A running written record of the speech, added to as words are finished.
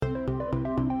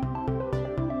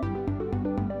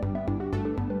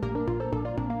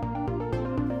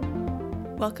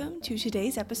Welcome to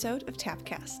today's episode of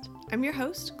Tapcast. I'm your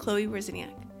host, Chloe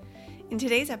Wozniak. In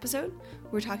today's episode,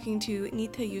 we're talking to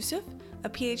Nita Yusuf, a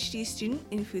PhD student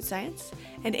in food science,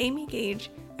 and Amy Gage,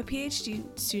 a PhD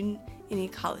student in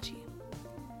ecology.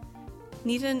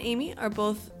 Nita and Amy are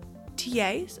both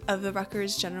TAs of the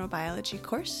Rutgers General Biology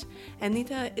course, and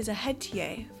Nita is a head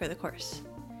TA for the course.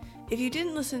 If you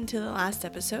didn't listen to the last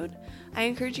episode, I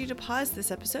encourage you to pause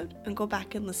this episode and go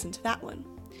back and listen to that one.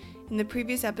 In the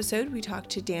previous episode, we talked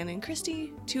to Dan and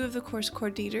Christy, two of the course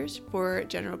coordinators for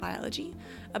General Biology,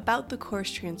 about the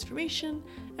course transformation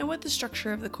and what the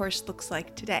structure of the course looks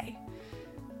like today.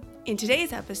 In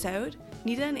today's episode,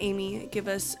 Nita and Amy give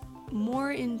us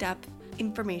more in-depth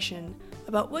information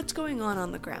about what's going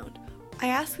on the ground. I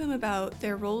asked them about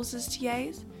their roles as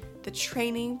TAs, the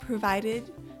training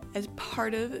provided as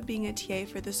part of being a TA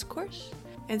for this course,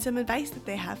 and some advice that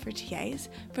they have for TAs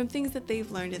from things that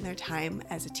they've learned in their time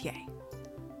as a TA.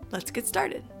 Let's get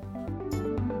started.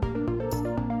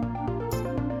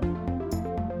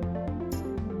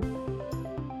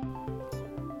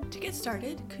 To get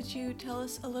started, could you tell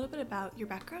us a little bit about your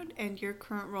background and your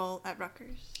current role at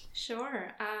Rutgers?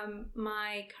 Sure.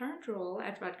 My current role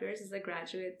at Rutgers is a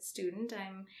graduate student.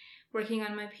 I'm working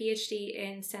on my PhD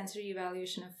in sensory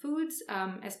evaluation of foods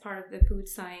as part of the food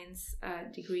science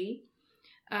degree.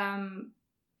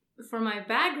 For my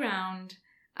background,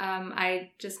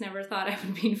 I just never thought I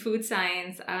would be in food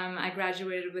science. I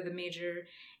graduated with a major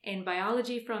in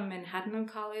biology from Manhattan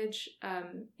College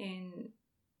in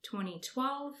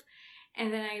 2012.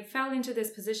 And then I fell into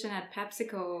this position at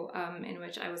PepsiCo in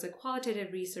which I was a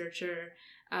qualitative researcher,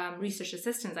 research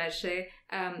assistant, I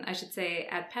should say,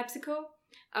 at PepsiCo.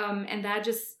 And that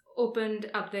just opened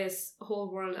up this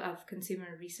whole world of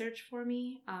consumer research for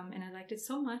me, and I liked it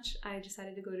so much I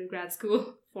decided to go to grad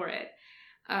school for it.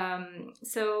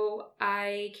 So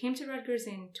I came to Rutgers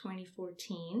in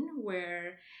 2014,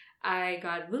 where I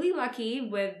got really lucky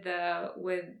with a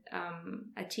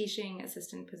teaching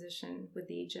assistant position with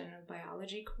the general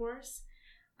biology course,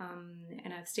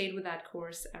 and I've stayed with that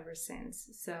course ever since.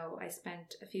 So I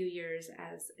spent a few years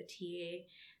as a TA,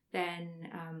 then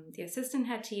the assistant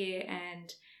head TA,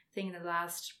 and I think in the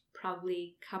last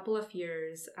probably couple of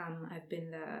years, I've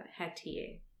been the head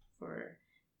TA for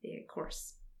the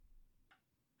course.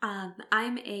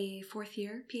 I'm a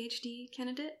fourth-year PhD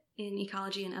candidate in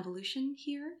ecology and evolution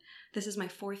here. This is my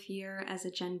fourth year as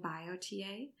a Gen Bio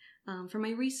TA. For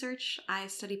my research, I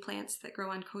study plants that grow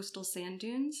on coastal sand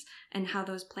dunes and how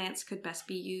those plants could best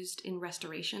be used in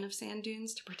restoration of sand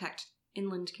dunes to protect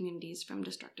inland communities from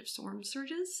destructive storm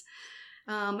surges.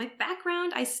 My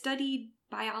background, I studied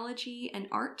biology and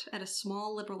art at a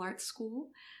small liberal arts school.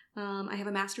 I have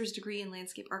a master's degree in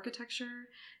landscape architecture,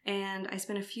 and I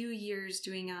spent a few years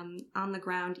doing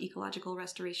on-the-ground ecological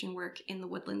restoration work in the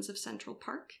woodlands of Central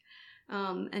Park.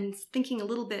 And thinking a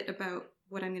little bit about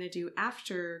what I'm going to do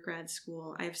after grad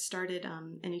school, I've started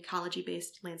an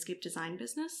ecology-based landscape design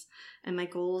business, and my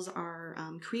goals are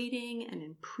creating and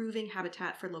improving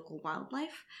habitat for local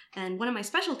wildlife. And one of my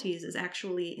specialties is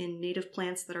actually in native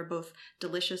plants that are both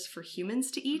delicious for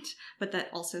humans to eat, but that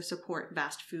also support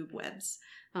vast food webs.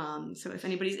 So if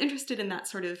anybody's interested in that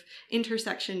sort of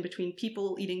intersection between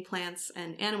people eating plants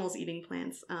and animals eating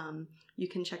plants, you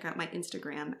can check out my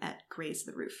Instagram at Graze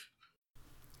the Roof.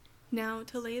 Now,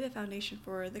 to lay the foundation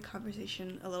for the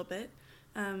conversation a little bit,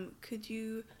 could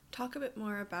you talk a bit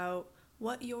more about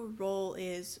what your role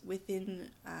is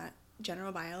within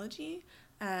general biology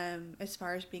as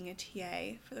far as being a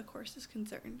TA for the course is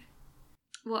concerned?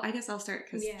 Well, I guess I'll start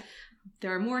because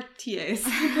there are more TAs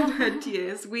than head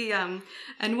TAs.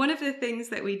 And one of the things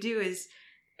that we do is,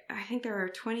 I think there are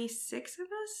 26 of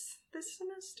us this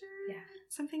semester,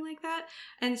 something like that.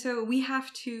 And so we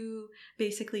have to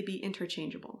basically be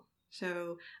interchangeable.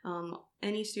 So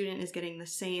any student is getting the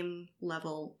same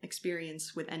level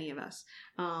experience with any of us.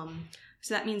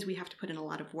 So that means we have to put in a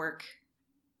lot of work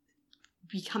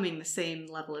becoming the same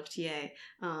level of TA.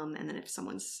 And then if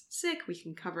someone's sick, we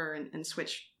can cover and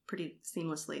switch pretty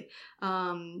seamlessly.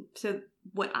 So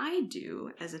what I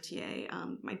do as a TA,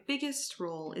 my biggest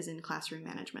role is in classroom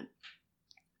management.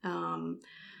 And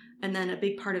then a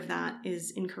big part of that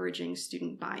is encouraging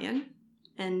student buy-in.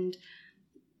 And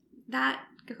that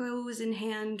goes in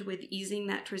hand with easing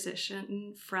that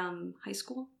transition from high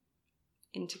school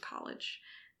into college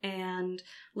and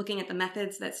looking at the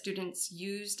methods that students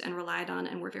used and relied on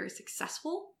and were very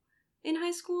successful in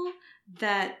high school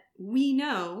that we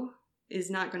know is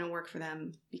not going to work for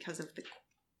them because of the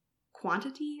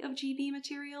quantity of GB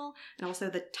material and also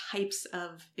the types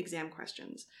of exam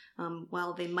questions.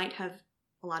 While they might have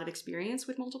a lot of experience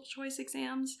with multiple choice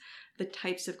exams, the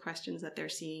types of questions that they're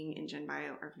seeing in Gen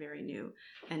Bio are very new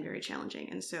and very challenging.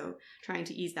 And so trying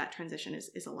to ease that transition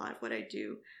is a lot of what I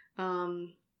do.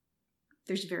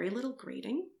 There's very little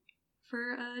grading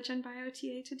for a Gen Bio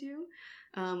TA to do,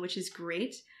 which is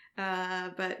great.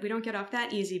 But we don't get off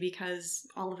that easy because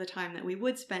all of the time that we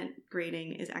would spend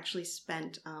grading is actually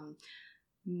spent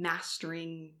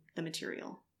mastering the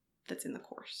material that's in the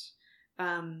course.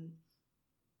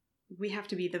 We have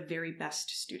to be the very best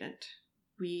student.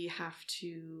 We have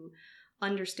to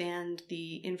understand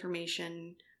the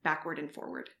information backward and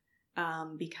forward,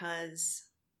 because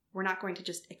we're not going to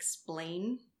just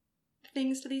explain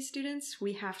things to these students.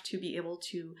 We have to be able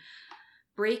to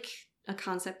break a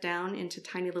concept down into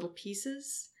tiny little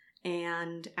pieces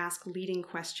and ask leading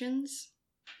questions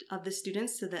of the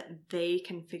students so that they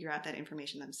can figure out that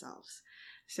information themselves.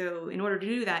 So in order to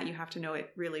do that, you have to know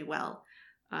it really well.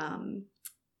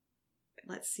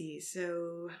 Let's see.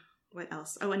 So what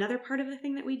else? Oh, another part of the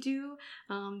thing that we do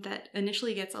that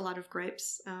initially gets a lot of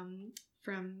gripes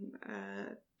from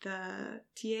the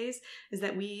TAs is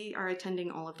that we are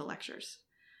attending all of the lectures.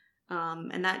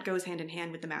 And that goes hand in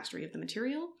hand with the mastery of the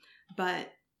material.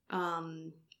 But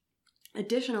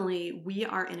additionally, we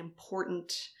are an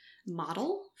important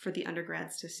model for the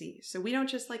undergrads to see. So we don't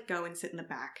just go and sit in the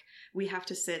back. We have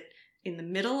to sit in the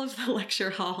middle of the lecture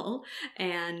hall,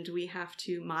 and we have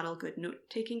to model good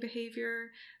note-taking behavior.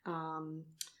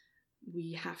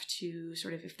 We have to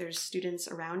if there's students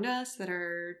around us that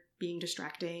are being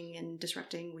distracting and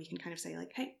disrupting, we can kind of say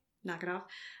hey, knock it off.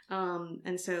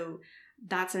 And so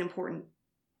that's an important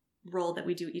role that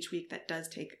we do each week that does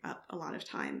take up a lot of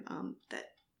time, that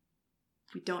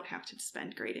we don't have to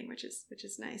spend grading, which is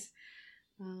nice.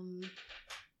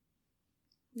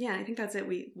 Yeah, I think that's it.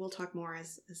 We'll talk more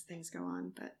as things go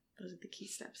on, but those are the key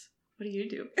steps. What do you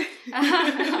do?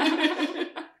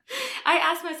 I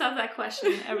ask myself that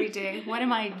question every day. What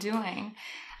am I doing?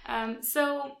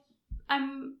 So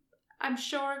I'm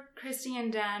sure Christy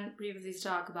and Dan previously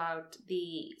talked about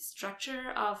the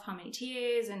structure of how many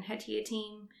TAs and head TA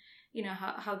team,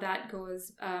 how that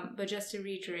goes. But just to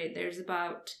reiterate, there's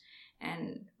about,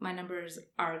 and my numbers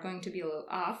are going to be a little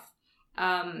off,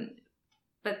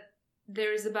 but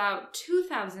there's about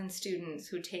 2,000 students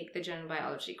who take the general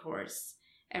biology course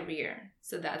every year.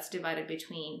 So that's divided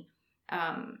between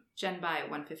Gen Bio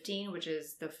 115, which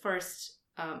is the first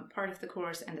part of the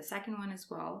course, and the second one as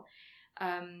well.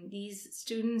 These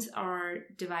students are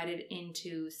divided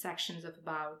into sections of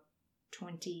about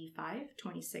 25,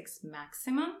 26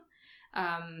 maximum.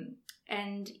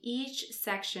 And each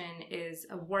section is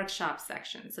a workshop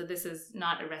section. So this is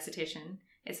not a recitation,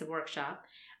 it's a workshop.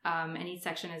 And each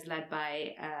section is led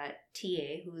by a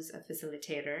TA who's a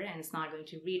facilitator, and it's not going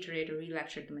to reiterate or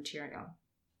re-lecture the material.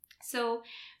 So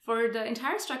for the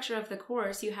entire structure of the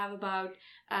course, you have about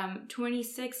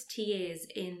 26 TAs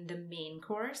in the main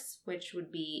course, which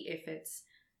would be, if it's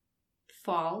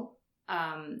fall,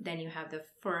 then you have the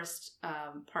first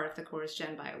part of the course,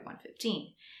 Gen Bio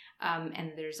 115.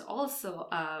 And there's also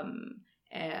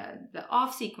the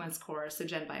off-sequence course, so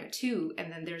Gen Bio 2,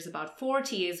 and then there's about 4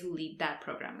 TAs who lead that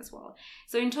program as well.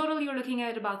 So in total, you're looking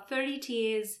at about 30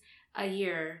 TAs a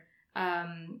year,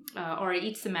 or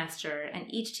each semester,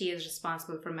 and each TA is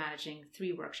responsible for managing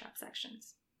 3 workshop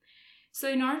sections. So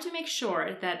in order to make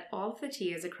sure that all of the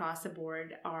TAs across the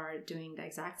board are doing the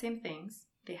exact same things,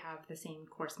 they have the same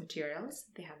course materials,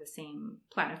 they have the same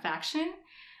plan of action,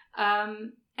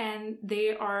 and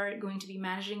they are going to be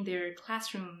managing their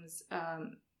classrooms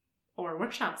or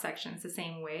workshop sections the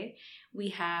same way. We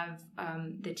have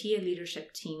the TA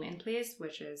leadership team in place,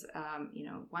 which is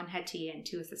 1 head TA and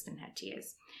 2 assistant head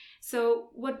TAs. So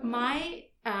what my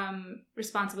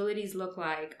responsibilities look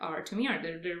like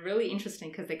they're really interesting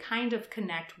because they kind of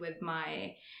connect with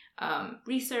my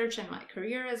research and my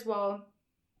career as well.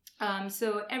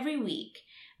 So every week,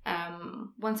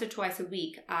 once or twice a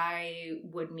week, I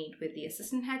would meet with the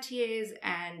assistant head TAs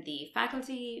and the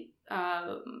faculty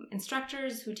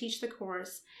instructors who teach the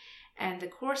course and the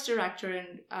course director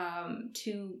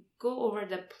to go over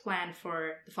the plan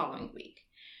for the following week.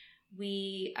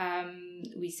 We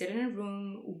sit in a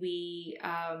room, we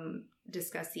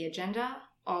discuss the agenda,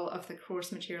 all of the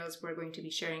course materials we're going to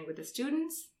be sharing with the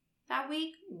students that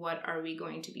week, what are we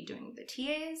going to be doing with the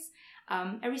TAs.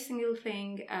 Every single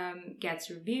thing gets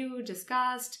reviewed,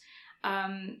 discussed,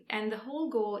 and the whole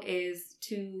goal is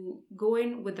to go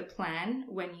in with a plan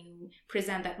when you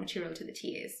present that material to the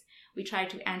TAs. We try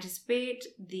to anticipate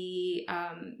the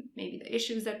maybe the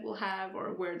issues that we'll have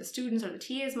or where the students or the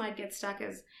TAs might get stuck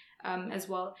as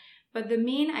well. But the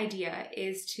main idea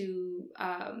is to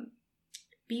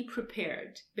be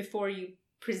prepared before you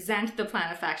present the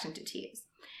plan of action to TAs.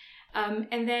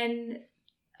 And then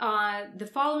the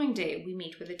following day, we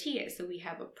meet with the TAs. So we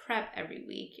have a prep every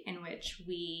week in which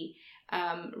we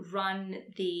run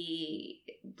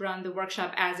the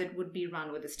workshop as it would be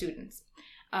run with the students.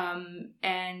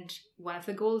 And one of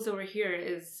the goals over here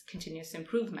is continuous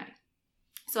improvement.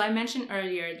 So I mentioned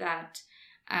earlier that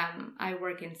I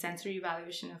work in sensory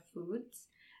evaluation of foods.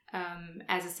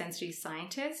 As a sensory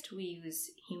scientist, we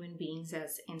use human beings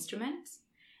as instruments.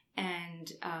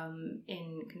 And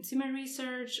in consumer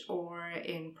research or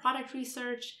in product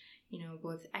research,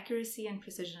 both accuracy and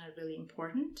precision are really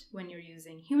important when you're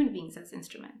using human beings as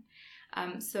instrument.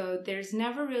 So there's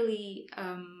never really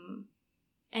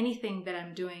anything that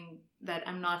I'm doing that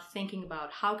I'm not thinking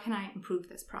about, how can I improve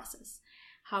this process?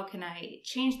 How can I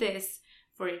change this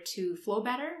for it to flow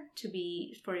better,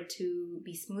 for it to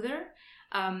be smoother?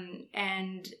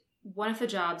 And one of the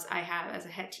jobs I have as a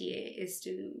head TA is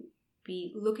to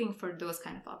be looking for those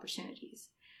kind of opportunities.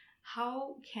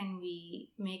 How can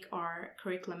we make our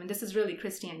curriculum, and this is really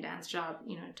Christy and Dan's job,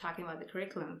 talking about the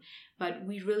curriculum, but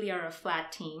we really are a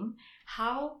flat team.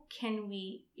 How can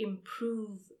we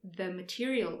improve the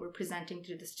material we're presenting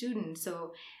to the students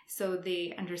so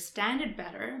they understand it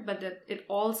better, but that it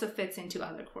also fits into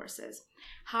other courses?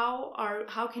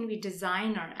 How can we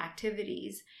design our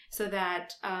activities so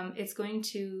that it's going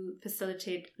to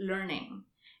facilitate learning?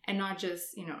 And not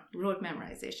just, rote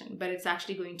memorization, but it's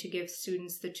actually going to give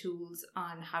students the tools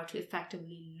on how to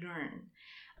effectively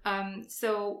learn.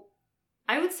 So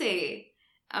I would say,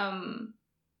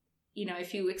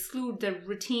 if you exclude the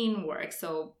routine work,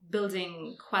 so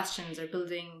building questions or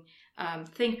building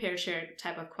think, pair, share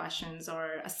type of questions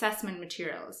or assessment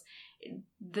materials,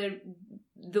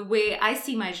 the way I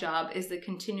see my job is the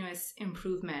continuous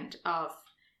improvement of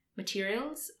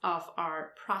materials, of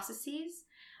our processes.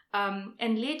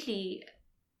 And lately,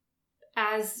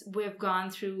 as we've gone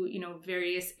through,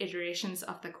 various iterations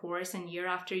of the course and year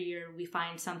after year, we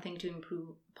find something to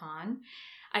improve upon.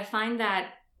 I find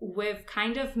that we've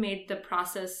kind of made the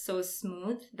process so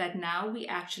smooth that now we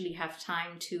actually have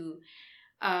time to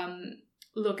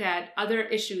look at other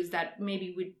issues that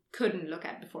maybe we couldn't look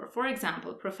at before. For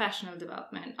example, professional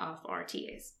development of our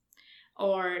TAs.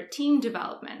 Or team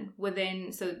development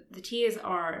within, so the TAs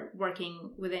are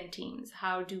working within teams.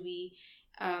 How do we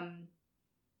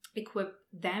equip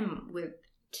them with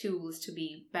tools to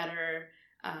be better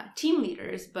team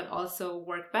leaders, but also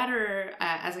work better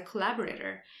as a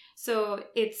collaborator? So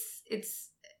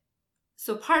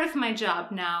so part of my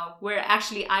job now, where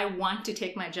actually I want to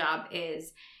take my job,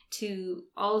 is to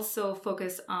also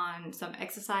focus on some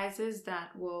exercises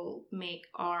that will make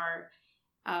our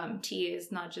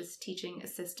TAs not just teaching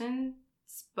assistants,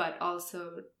 but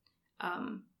also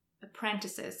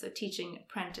apprentices, so teaching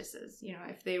apprentices,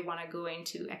 if they want to go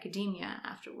into academia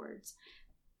afterwards.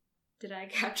 Did I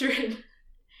capture it?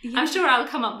 Yeah. I'm sure I'll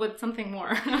come up with something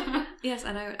more. Yes,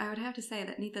 and I would have to say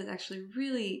that Neetha is actually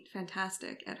really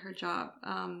fantastic at her job.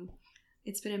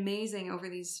 It's been amazing over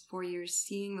these 4 years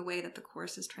seeing the way that the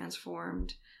course is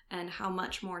transformed and how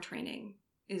much more training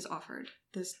is offered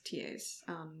these TAs.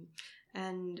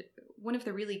 And one of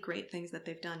the really great things that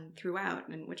they've done throughout,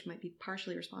 and which might be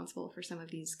partially responsible for some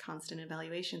of these constant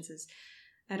evaluations, is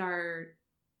at our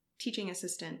teaching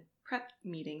assistant prep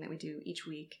meeting that we do each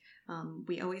week,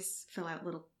 we always fill out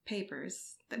little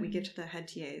papers that we give to the head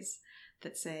TAs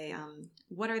that say,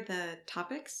 what are the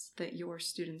topics that your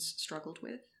students struggled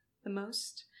with the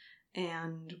most?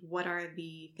 And what are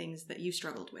the things that you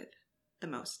struggled with the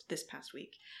most this past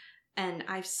week? And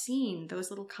I've seen those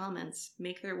little comments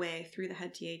make their way through the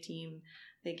head TA team.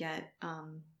 They get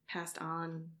passed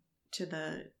on to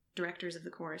the directors of the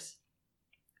course.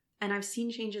 And I've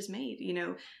seen changes made.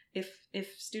 If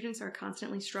students are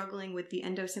constantly struggling with the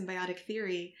endosymbiotic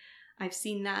theory, I've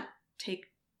seen that take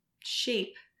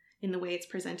shape in the way it's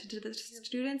presented to the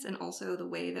students and also the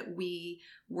way that we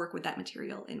work with that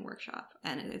material in workshop.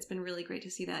 And it's been really great to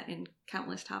see that in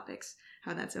countless topics,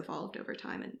 how that's evolved over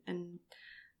time. And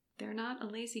they're not a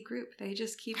lazy group. They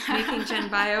just keep making Gen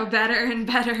Bio better and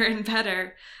better and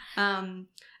better. And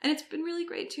it's been really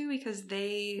great too, because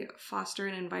they foster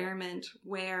an environment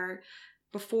where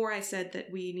before I said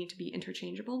that we need to be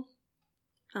interchangeable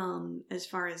as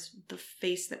far as the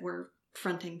face that we're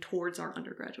fronting towards our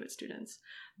undergraduate students.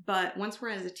 But once we're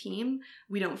as a team,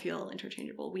 we don't feel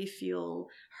interchangeable. We feel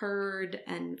heard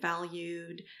and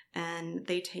valued, and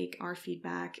they take our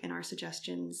feedback and our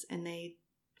suggestions and they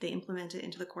implement it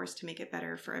into the course to make it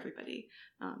better for everybody.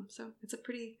 So it's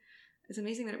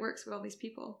amazing that it works with all these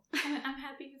people. I'm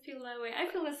happy you feel that way.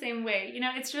 I feel the same way.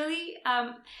 It's really,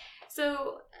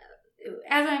 so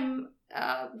as I'm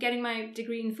getting my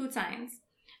degree in food science,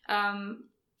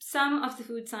 Some of the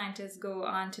food scientists go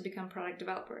on to become product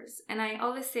developers. And I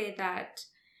always say that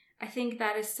I think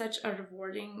that is such a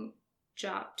rewarding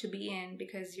job to be in,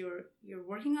 because you're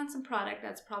working on some product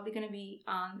that's probably going to be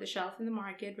on the shelf in the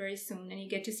market very soon, and you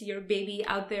get to see your baby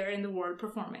out there in the world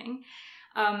performing.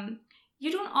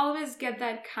 You don't always get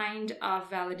that kind of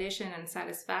validation and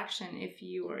satisfaction if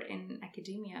you are in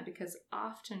academia, because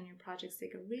often your projects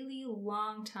take a really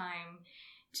long time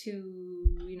to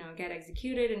get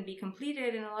executed and be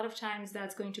completed, and a lot of times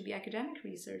that's going to be academic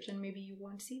research, and maybe you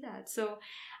won't see that. So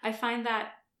I find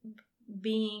that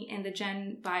being in the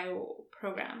Gen Bio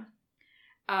program,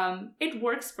 it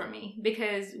works for me,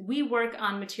 because we work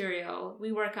on material,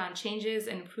 we work on changes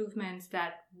and improvements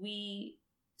that we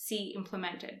see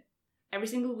implemented every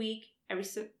single week,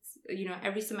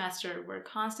 every semester. We're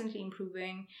constantly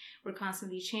improving, we're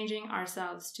constantly changing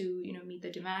ourselves to meet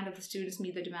the demand of the students,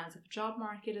 meet the demands of the job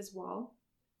market as well.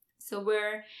 So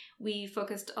where we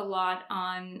focused a lot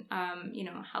on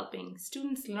helping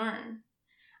students learn,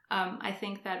 I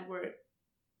think that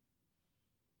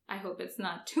I hope it's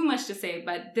not too much to say,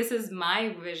 but this is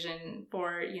my vision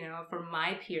for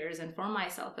my peers and for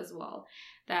myself as well,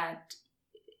 that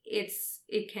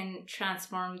it can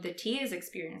transform the TA's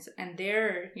experience and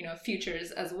their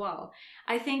futures as well.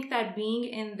 I think that being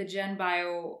in the Gen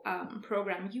Bio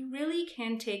program, you really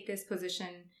can take this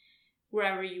position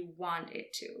wherever you want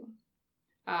it to.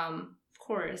 Of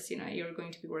course, you're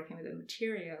going to be working with the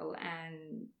material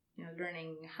and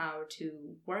learning how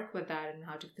to work with that and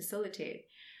how to facilitate.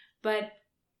 But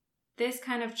this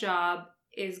kind of job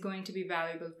is going to be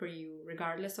valuable for you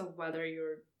regardless of whether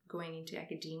you're going into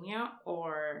academia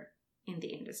or in the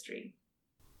industry.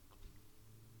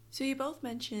 So you both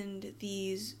mentioned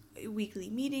these weekly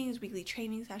meetings, weekly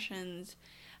training sessions.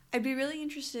 I'd be really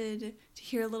interested to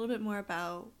hear a little bit more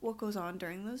about what goes on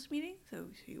during those meetings. So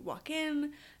you walk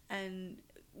in, and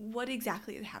what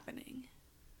exactly is happening?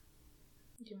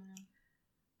 Do you want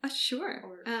to? Sure.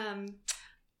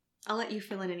 I'll let you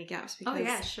fill in any gaps,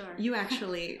 because sure. You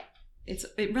actually,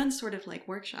 it runs sort of like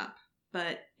workshop,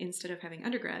 but instead of having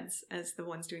undergrads as the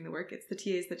ones doing the work, it's the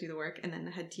TAs that do the work, and then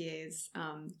the head TAs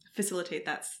facilitate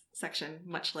that section,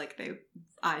 much like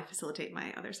I facilitate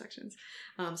my other sections.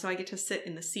 So I get to sit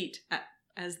in the seat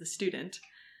as the student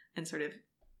and sort of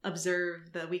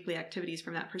observe the weekly activities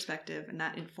from that perspective, and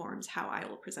that informs how I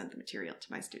will present the material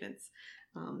to my students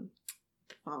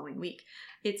the following week.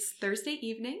 It's Thursday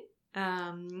evening.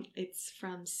 It's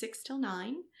from 6 till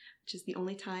 9, which is the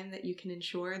only time that you can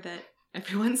ensure that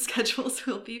everyone's schedules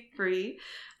will be free.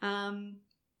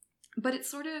 But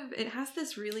it has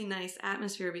this really nice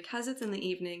atmosphere because it's in the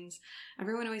evenings.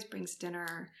 Everyone always brings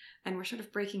dinner, and we're sort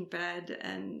of breaking bread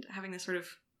and having this sort of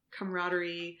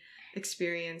camaraderie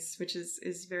experience, which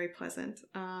is very pleasant.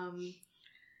 And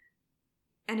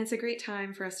it's a great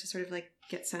time for us to sort of like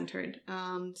get centered.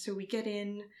 So we get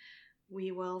in,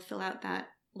 we will fill out that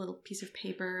little piece of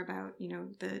paper about,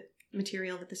 the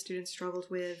material that the students struggled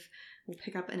with. We'll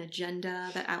pick up an agenda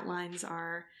that outlines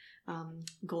our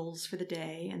goals for the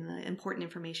day and the important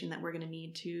information that we're going to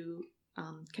need to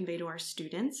convey to our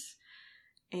students.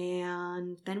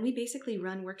 And then we basically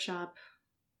run workshop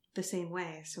the same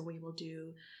way. So we will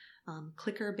do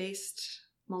clicker-based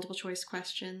multiple choice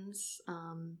questions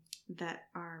that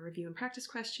are review and practice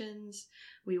questions.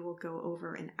 We will go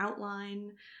over an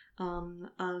outline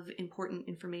of important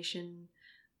information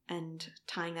and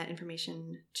tying that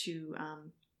information to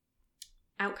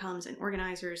outcomes and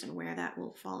organizers and where that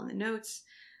will fall in the notes.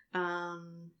 But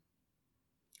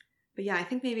yeah, I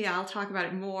think maybe I'll talk about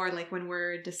it more like when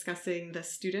we're discussing the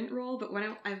student role, but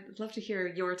I'd love to hear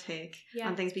your take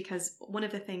on things, because one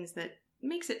of the things that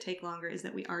makes it take longer is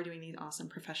that we are doing these awesome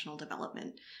professional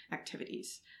development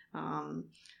activities,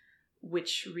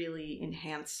 which really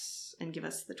enhance and give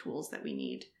us the tools that we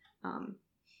need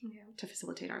to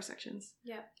facilitate our sections.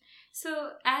 Yeah.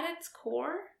 So at its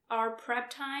core, our prep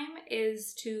time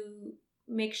is to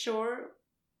make sure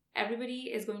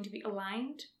everybody is going to be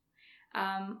aligned.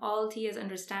 All TAs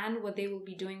understand what they will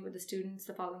be doing with the students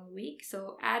the following week.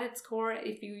 So at its core,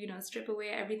 if you strip away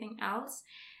everything else,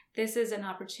 this is an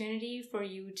opportunity for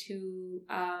you to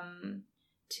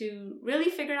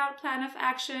really figure out a plan of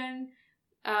action,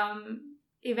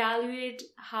 evaluate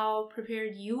how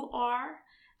prepared you are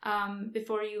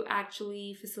before you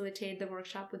actually facilitate the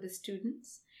workshop with the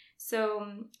students.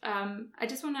 So I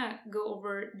just want to go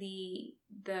over the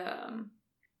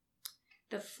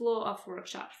flow of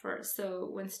workshop first. So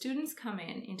when students come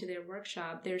into their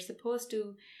workshop, they're supposed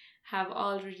to have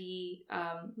already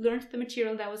learned the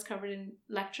material that was covered in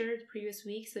lecture the previous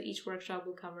week. So each workshop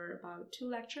will cover about 2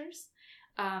 lectures.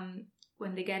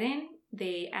 When they get in,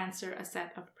 they answer a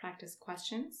set of practice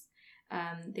questions.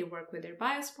 They work with their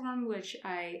biosform, which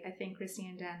I think Christy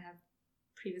and Dan have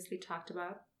previously talked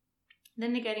about.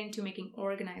 Then they get into making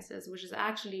organizers, which is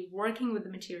actually working with the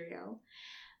material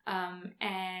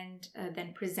and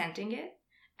then presenting it,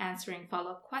 answering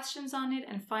follow-up questions on it,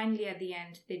 and finally at the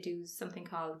end they do something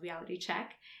called reality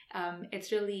check.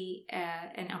 It's really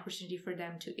an opportunity for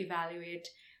them to evaluate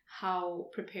how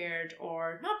prepared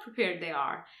or not prepared they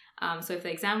are. So if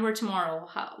the exam were tomorrow,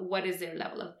 what is their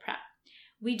level of prep?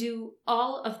 We do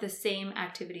all of the same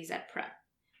activities at prep.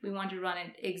 We want to run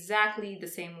it exactly the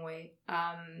same way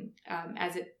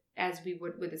as we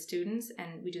would with the students,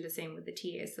 and we do the same with the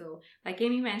TAs. So like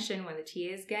Amy mentioned, when the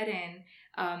TAs get in,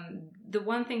 the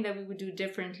one thing that we would do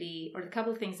differently, or the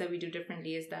couple of things that we do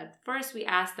differently, is that first we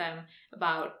ask them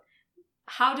about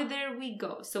how did their week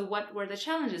go? So what were the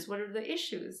challenges? What are the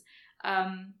issues?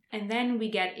 And then we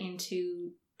get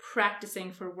into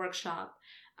practicing for workshop.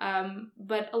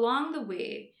 But along the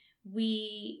way,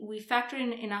 we factor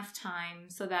in enough time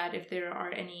so that if there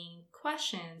are any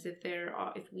questions,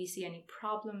 if we see any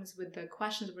problems with the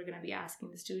questions we're going to be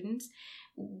asking the students,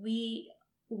 we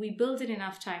build in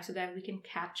enough time so that we can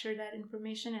capture that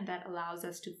information, and that allows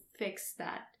us to fix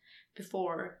that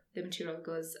before the material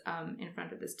goes in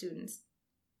front of the students.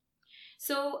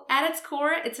 So at its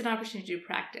core, it's an opportunity to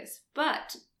practice.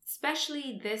 But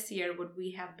especially this year, what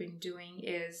we have been doing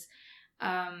is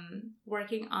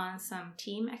working on some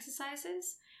team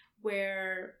exercises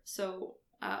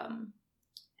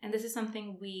and this is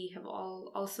something we have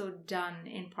also done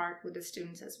in part with the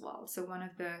students as well. So one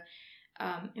of the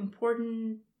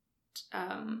important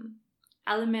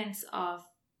elements of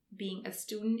being a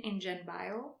student in Gen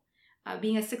Bio,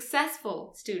 being a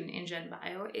successful student in Gen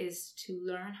Bio, is to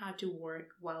learn how to work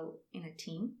well in a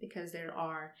team, because there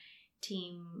are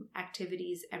team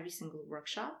activities every single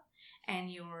workshop,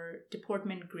 and your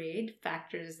deportment grade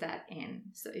factors that in.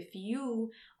 So if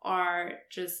you are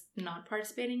just not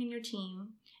participating in your team,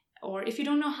 or if you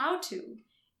don't know how to,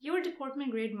 your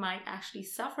deportment grade might actually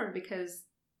suffer because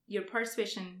your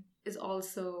participation is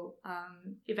also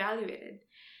evaluated.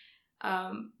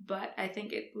 But I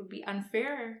think it would be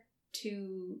unfair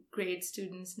to grade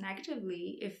students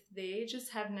negatively if they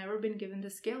just have never been given the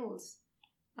skills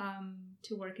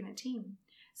to work in a team.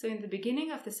 So in the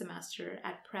beginning of the semester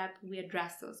at prep, we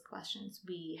address those questions.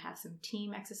 We have some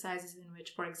team exercises in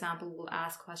which, for example, we'll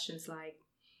ask questions like,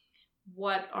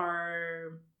 what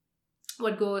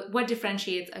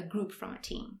differentiates a group from a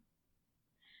team?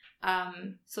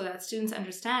 So that students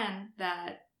understand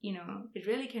that, it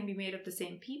really can be made of the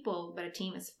same people, but a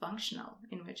team is functional,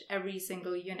 in which every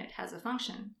single unit has a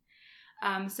function.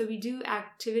 So we do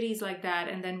activities like that,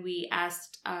 and then we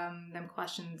asked them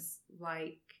questions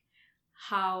like,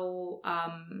 how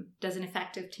does an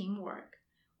effective team work?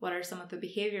 What are some of the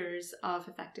behaviors of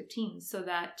effective teams? So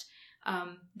that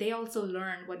they also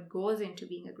learn what goes into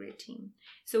being a great team.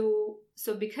 So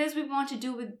because we want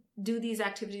to do these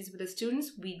activities with the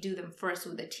students, we do them first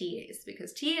with the TAs,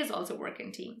 because TAs also work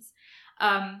in teams.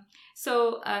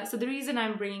 So the reason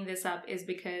I'm bringing this up is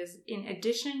because in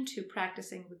addition to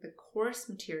practicing with the course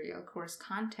material, course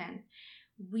content,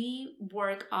 we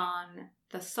work on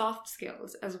the soft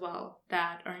skills as well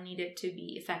that are needed to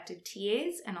be effective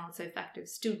TAs and also effective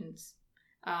students,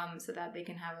 so that they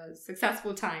can have a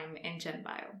successful time in Gen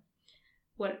Bio.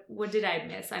 What did I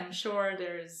miss? I'm sure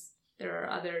there are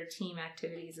other team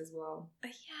activities as well.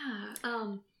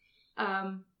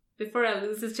 Before I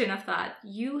lose this train of thought,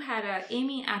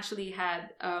 Amy actually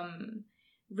had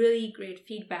really great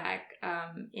feedback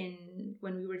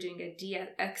when we were doing a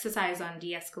exercise on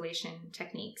de-escalation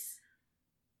techniques.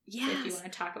 Yes. So if you want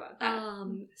to talk about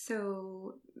that.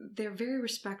 So they're very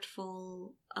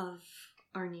respectful of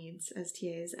our needs as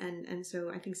TAs, and so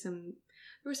I think there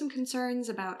were some concerns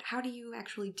about how do you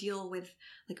actually deal with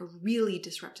like a really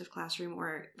disruptive classroom,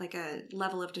 or like a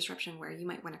level of disruption where you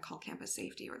might want to call campus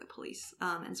safety or the police,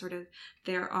 and sort of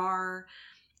there are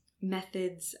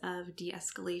methods of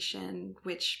de-escalation,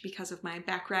 which, because of my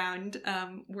background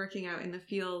working out in the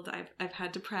field, I've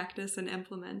had to practice and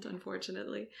implement,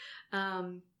 unfortunately.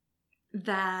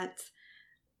 That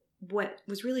what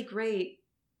was really great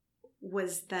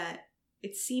was that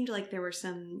it seemed like there were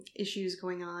some issues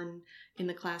going on in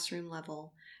the classroom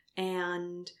level,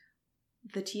 and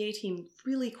the TA team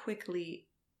really quickly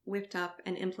whipped up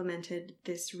and implemented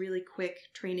this really quick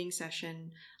training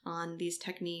session on these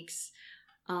techniques.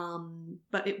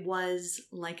 But it was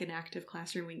like an active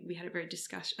classroom. We had a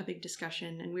big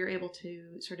discussion, and we were able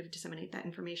to sort of disseminate that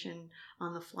information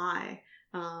on the fly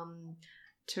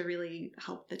to really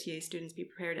help the TA students be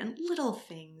prepared. And little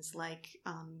things like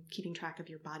keeping track of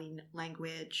your body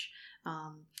language,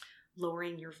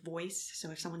 lowering your voice.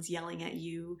 So if someone's yelling at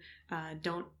you,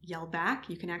 don't yell back.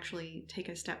 You can actually take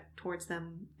a step towards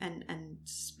them and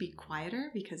speak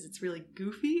quieter, because it's really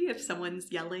goofy if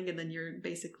someone's yelling and then you're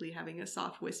basically having a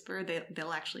soft whisper.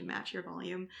 They'll actually match your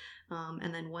volume.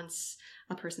 And then once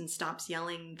a person stops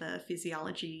yelling, the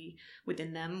physiology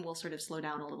within them will sort of slow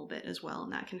down a little bit as well,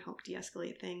 and that can help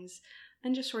de-escalate things.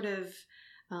 And just sort of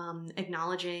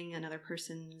acknowledging another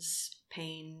person's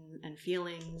pain and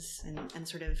feelings, and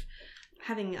sort of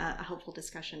having a helpful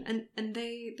discussion. And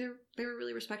they were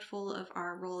really respectful of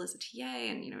our role as a TA,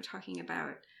 and talking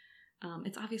about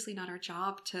it's obviously not our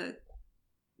job to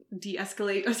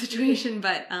de-escalate a situation,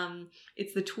 but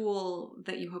it's the tool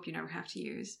that you hope you never have to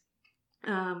use.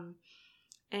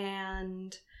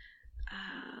 And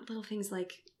little things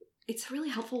like, it's really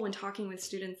helpful when talking with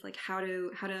students, like how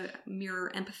to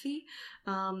mirror empathy.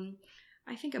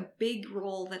 I think a big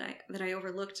role that I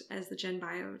overlooked as the Gen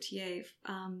Bio TA,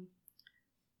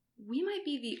 we might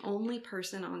be the only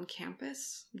person on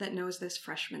campus that knows this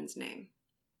freshman's name.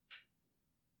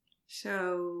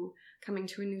 So coming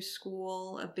to a new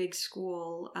school, a big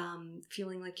school,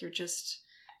 feeling like your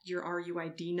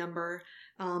RUID number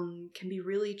can be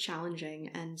really challenging.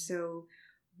 And so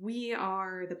we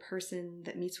are the person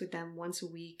that meets with them once a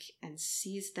week and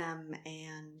sees them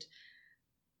and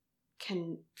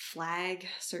can flag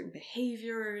certain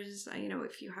behaviors.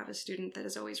 If you have a student that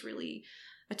is always really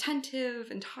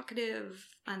attentive and talkative,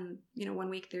 and one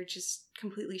week they're just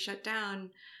completely shut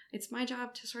down, it's my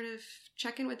job to sort of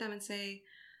check in with them and say,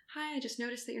 hi, I just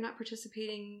noticed that you're not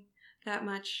participating that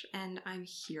much, and I'm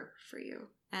here for you.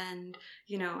 And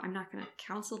I'm not going to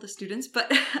counsel the students,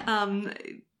 but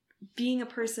being a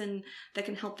person that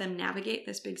can help them navigate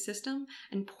this big system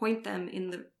and point them in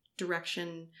the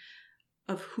direction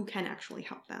of who can actually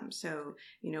help them. So,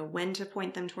 when to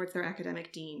point them towards their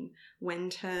academic dean,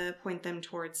 when to point them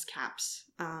towards CAPS,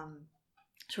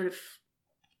 sort of,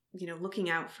 looking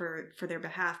out for their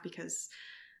behalf, because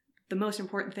the most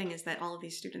important thing is that all of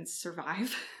these students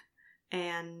survive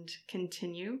and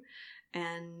continue.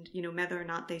 And, whether or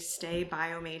not they stay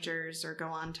bio majors or go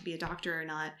on to be a doctor or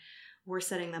not, we're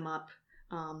setting them up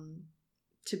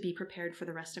to be prepared for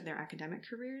the rest of their academic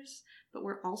careers, but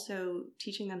we're also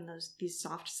teaching them these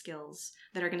soft skills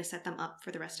that are going to set them up for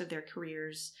the rest of their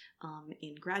careers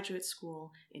in graduate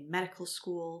school, in medical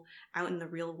school, out in the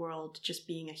real world, just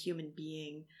being a human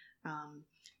being.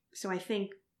 So I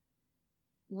think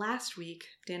last week,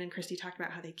 Dan and Christy talked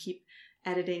about how they keep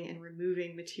editing and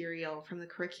removing material from the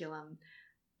curriculum,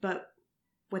 but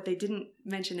what they didn't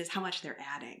mention is how much they're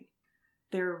adding.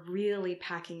 They're really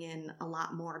packing in a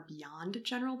lot more beyond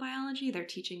general biology. They're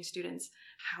teaching students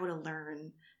how to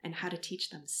learn and how to teach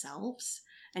themselves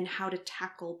and how to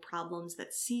tackle problems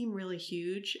that seem really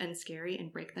huge and scary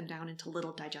and break them down into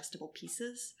little digestible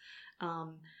pieces.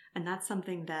 And that's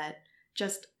something that,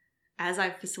 just as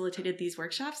I've facilitated these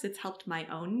workshops, it's helped my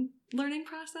own learning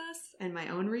process and my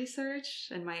own research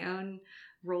and my own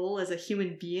role as a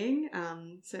human being.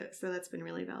 So that's been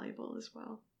really valuable as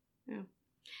well. Yeah.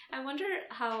 I wonder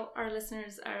how our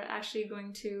listeners are actually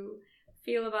going to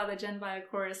feel about the Gen Bio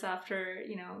course after,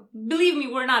 believe me,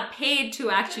 we're not paid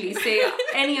to actually say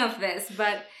any of this,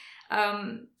 but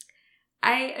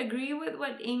I agree with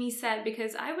what Amy said,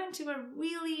 because I went to a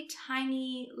really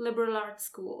tiny liberal arts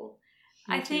school.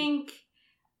 I think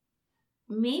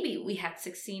maybe we had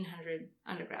 1,600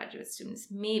 undergraduate students,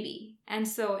 maybe. And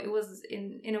so it was,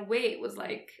 in a way, it was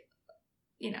like,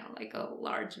 like a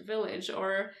large village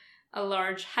or a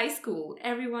large high school.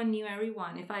 Everyone knew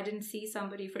everyone. If I didn't see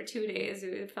somebody for 2 days,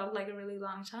 it felt like a really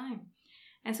long time.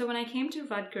 And so when I came to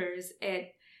Rutgers,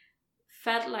 it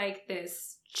felt like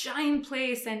this giant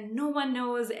place and no one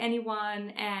knows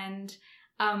anyone. And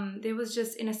there was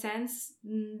just, in a sense,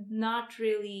 not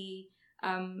really...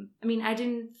 I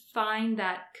didn't find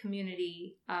that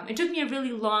community. It took me a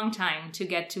really long time to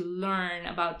get to learn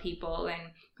about people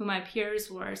and who my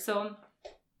peers were. So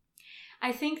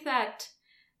I think that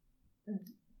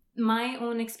my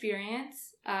own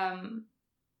experience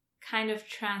kind of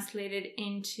translated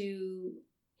into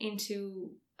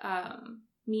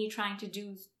me trying to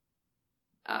do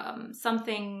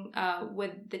something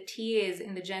with the TAs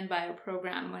in the Gen Bio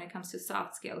program when it comes to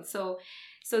soft skills.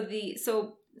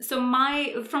 From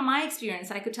my experience,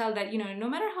 I could tell that, no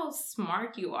matter how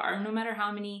smart you are, no matter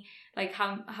how many,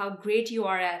 how great you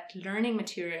are at learning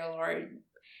material, or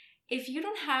if you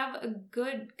don't have a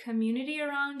good community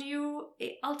around you,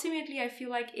 ultimately I feel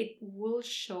like it will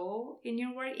show in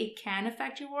your work. It can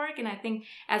affect your work. And I think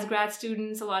as grad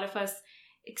students, a lot of us,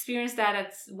 experienced that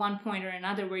at one point or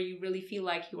another where you really feel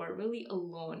like you are really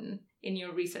alone in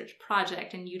your research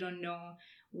project and you don't know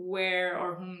where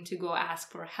or whom to go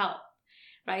ask for help,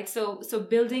 right? So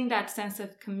building that sense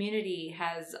of community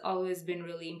has always been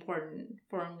really important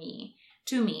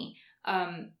to me.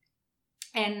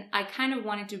 And I kind of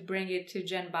wanted to bring it to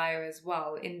Gen Bio as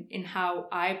well in how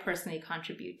I personally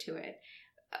contribute to it.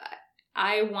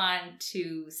 I want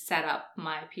to set up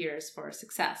my peers for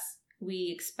success. We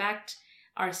expect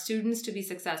our students to be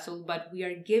successful, but we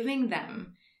are giving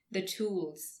them the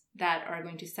tools that are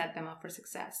going to set them up for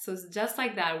success. So just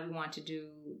like that, we want to do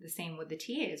the same with the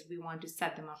TAs. We want to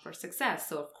set them up for success.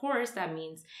 So of course, that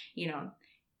means,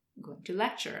 going to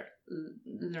lecture,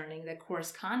 learning the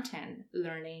course content,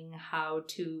 learning how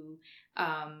to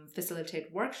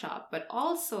facilitate workshop, but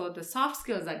also the soft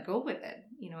skills that go with it,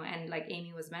 and like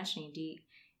Amy was mentioning,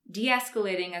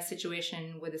 de-escalating a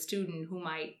situation with a student who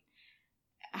might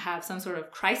have some sort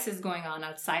of crisis going on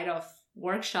outside of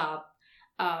workshop.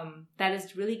 That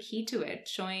is really key to it.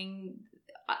 Showing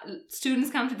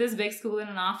students come to this big school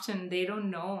and often they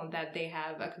don't know that they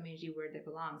have a community where they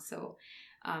belong. So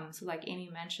like Amy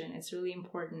mentioned, it's really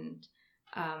important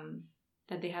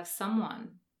that they have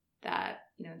someone that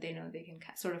they know they can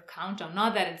sort of count on.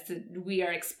 Not that we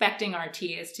are expecting our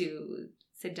TAs to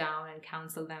sit down and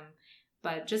counsel them,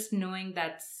 but just knowing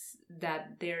that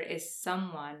there is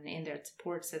someone in their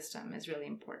support system is really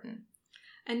important.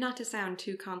 And not to sound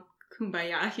too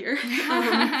kumbaya here,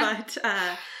 but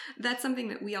that's something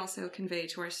that we also convey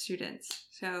to our students.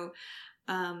 So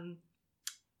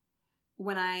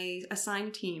when I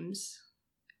assign teams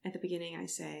at the beginning, I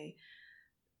say,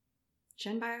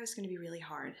 Gen Bio is going to be really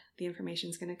hard. The information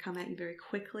is going to come at you very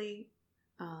quickly.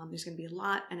 There's going to be a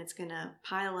lot, and it's going to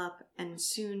pile up, and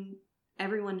soon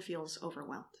everyone feels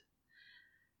overwhelmed.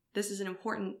 This is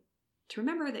important to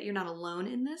remember that you're not alone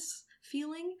in this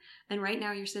feeling, and right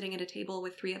now you're sitting at a table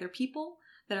with 3 other people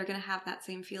that are going to have that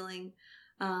same feeling,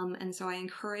 and so I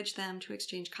encourage them to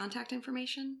exchange contact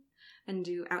information and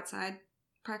do outside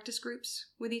practice groups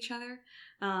with each other,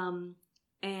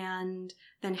 and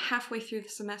then halfway through the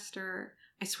semester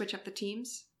I switch up the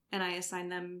teams and I assign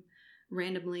them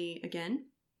randomly again,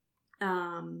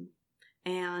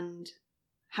 and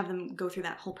have them go through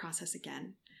that whole process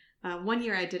again. One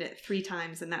year I did it 3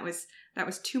 times, and that was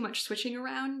too much switching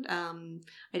around.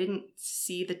 I didn't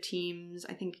see the teams.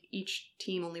 I think each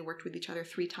team only worked with each other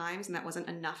 3 times, and that wasn't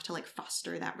enough to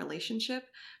foster that relationship.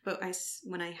 But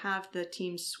when I have the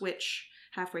team switch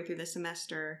halfway through the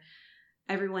semester,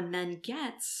 everyone then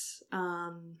gets,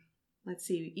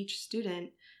 each student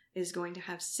is going to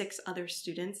have 6 other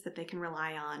students that they can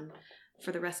rely on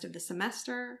for the rest of the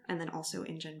semester, and then also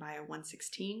in Gen Bio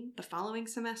 116 the following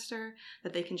semester,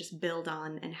 that they can just build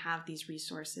on and have these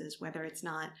resources, whether it's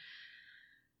not,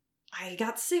 I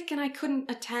got sick and I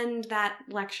couldn't attend that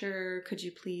lecture, could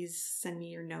you please send me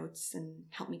your notes and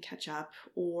help me catch up,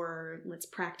 or let's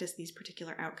practice these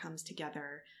particular outcomes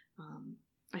together.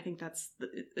 I think that's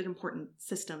an important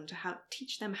system to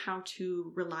teach them how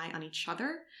to rely on each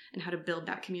other and how to build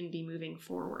that community moving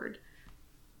forward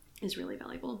is really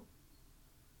valuable.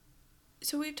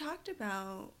 So we've talked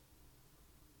about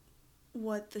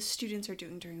what the students are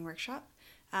doing during workshop,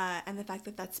 and the fact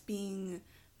that that's being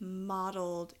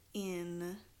modeled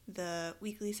in the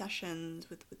weekly sessions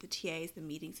with the TAs, the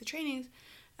meetings, the trainings.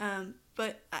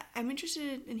 But I'm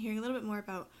interested in hearing a little bit more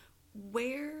about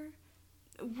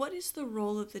what is the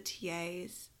role of the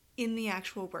TAs in the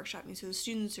actual workshop? I mean, so the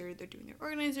students they're doing their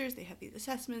organizers, they have these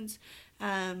assessments.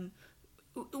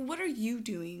 What are you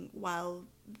doing while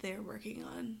they're working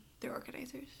on their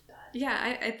organizers?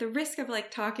 Yeah, at the risk of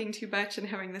talking too much and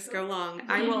having this go long,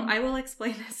 I will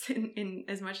explain this in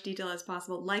as much detail as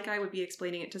possible, like I would be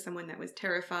explaining it to someone that was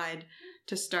terrified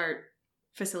to start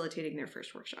facilitating their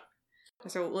first workshop.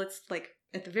 So let's,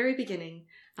 at the very beginning,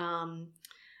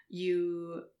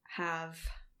 you have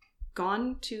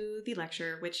gone to the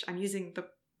lecture, which I'm using the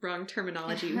wrong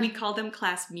terminology. We call them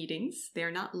class meetings.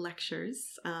 They're not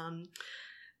lectures.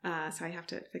 So I have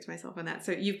to fix myself on that.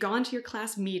 So you've gone to your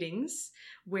class meetings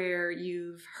where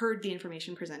you've heard the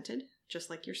information presented, just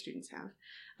like your students have.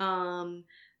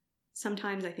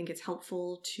 Sometimes I think it's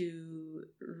helpful to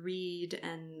read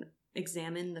and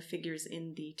examine the figures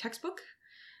in the textbook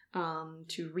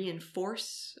to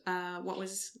reinforce what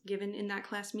was given in that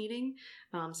class meeting.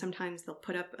 Sometimes they'll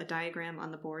put up a diagram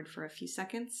on the board for a few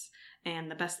seconds, and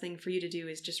the best thing for you to do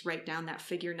is just write down that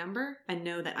figure number and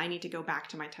know that I need to go back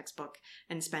to my textbook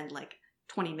and spend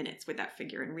 20 minutes with that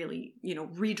figure and really,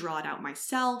 redraw it out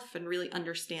myself and really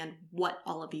understand what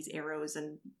all of these arrows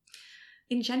and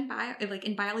in Gen Bio, like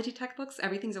in biology textbooks,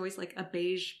 everything's always like a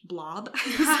beige blob.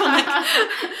 So like,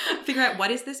 figure out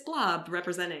what is this blob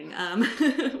representing?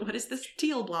 What is this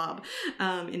teal blob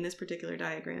in this particular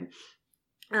diagram?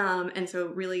 And so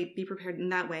really be prepared in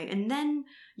that way. And then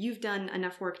you've done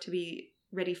enough work to be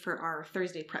ready for our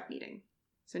Thursday prep meeting.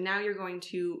 So now you're going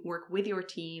to work with your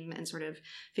team and sort of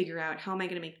figure out, how am I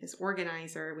going to make this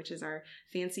organizer, which is our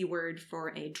fancy word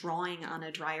for a drawing on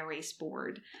a dry erase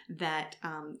board that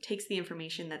takes the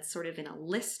information that's sort of in a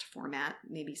list format,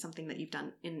 maybe something that you've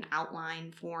done in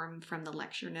outline form from the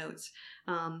lecture notes,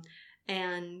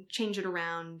 and change it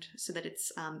around so that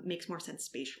it's makes more sense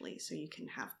spatially. So you can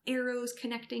have arrows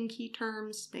connecting key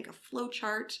terms, make a flow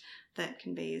chart that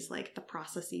conveys like the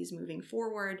processes moving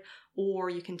forward, or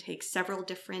you can take several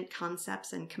different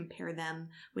concepts and compare them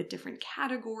with different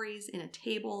categories in a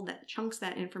table that chunks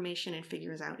that information and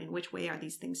figures out in which way are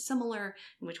these things similar,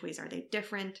 in which ways are they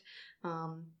different.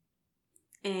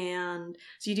 And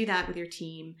so you do that with your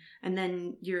team, and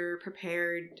then you're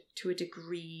prepared to a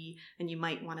degree, and you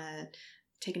might want to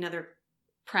take another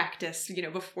practice,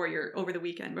 before over the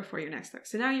weekend, before your next book.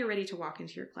 So now you're ready to walk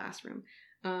into your classroom.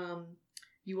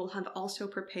 You will have also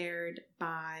prepared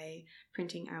by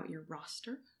printing out your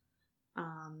roster.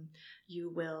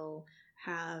 You will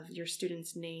have your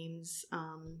students' names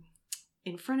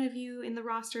in front of you in the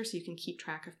roster so you can keep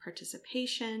track of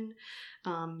participation.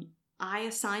 I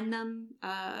assign them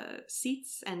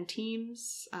seats and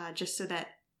teams just so that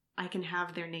I can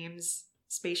have their names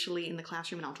spatially in the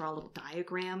classroom, and I'll draw a little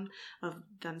diagram of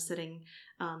them sitting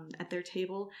at their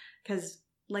table. Because,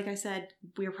 like I said,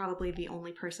 we're probably the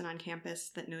only person on campus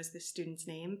that knows this student's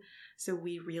name, so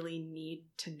we really need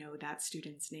to know that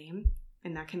student's name.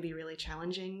 And that can be really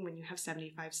challenging when you have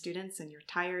 75 students and you're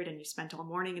tired and you spent all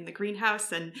morning in the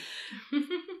greenhouse and,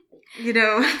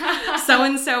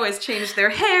 so-and-so has changed their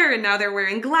hair and now they're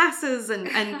wearing glasses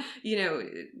and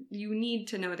you need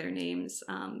to know their names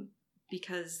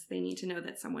because they need to know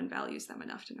that someone values them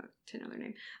enough to know their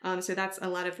name. So that's a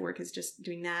lot of work, is just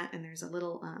doing that. And there's a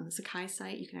little, on the Sakai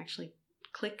site, you can actually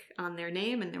click on their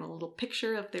name and a little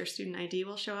picture of their student ID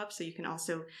will show up. So you can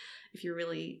also, if you're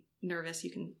really nervous,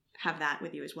 you can have that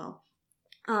with you as well.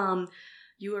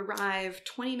 You arrive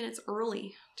 20 minutes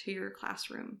early to your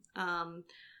classroom.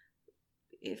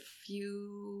 If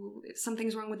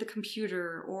something's wrong with the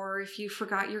computer, or if you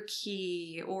forgot your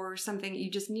key or something,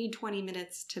 you just need 20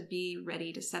 minutes to be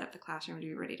ready to set up the classroom, to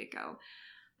be ready to go.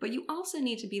 But you also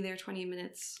need to be there 20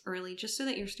 minutes early just so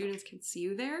that your students can see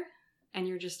you there and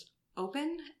you're just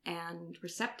open and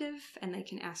receptive and they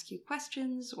can ask you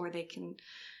questions or they can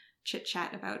chit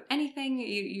chat about anything.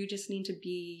 You just need to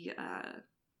be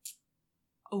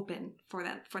open for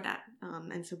that.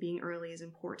 And so being early is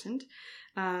important.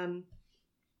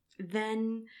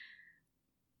 Then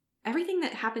everything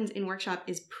that happens in workshop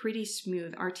is pretty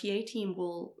smooth. Our TA team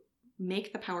will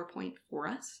make the PowerPoint for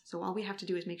us. So all we have to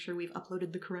do is make sure we've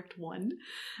uploaded the correct one.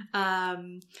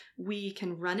 We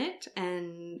can run it,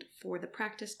 and for the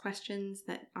practice questions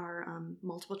that are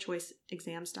multiple choice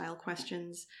exam style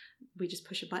questions, we just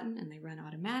push a button and they run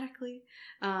automatically.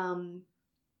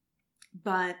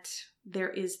 But there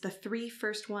is the 3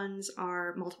 first ones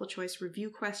are multiple choice review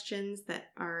questions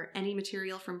that are any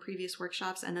material from previous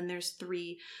workshops, and then there's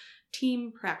 3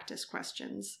 team practice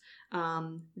questions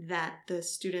that the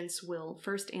students will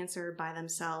first answer by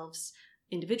themselves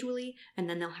individually, and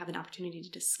then they'll have an opportunity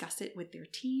to discuss it with their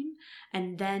team,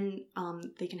 and then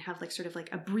they can have sort of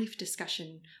a brief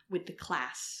discussion with the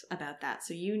class about that.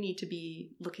 So you need to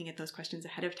be looking at those questions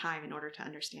ahead of time in order to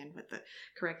understand what the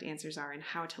correct answers are and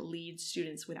how to lead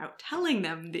students without telling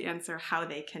them the answer, how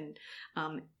they can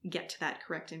get to that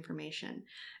correct information.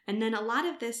 And then a lot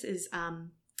of this is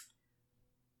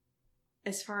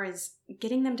as far as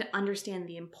getting them to understand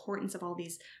the importance of all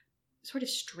these sort of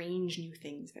strange new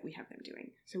things that we have them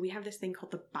doing. So we have this thing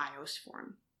called the BIOS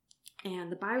form.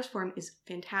 And the BIOS form is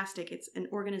fantastic. It's an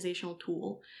organizational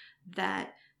tool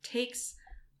that takes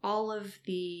all of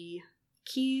the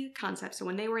key concepts. So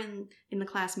when they were in the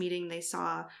class meeting, they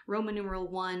saw Roman numeral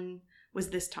 1 was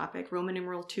this topic, Roman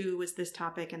numeral 2 was this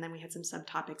topic, and then we had some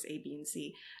subtopics A, B, and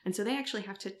C. And so they actually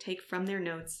have to take from their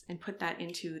notes and put that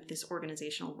into this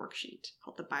organizational worksheet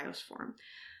called the BIOS form.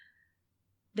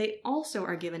 They also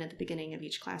are given at the beginning of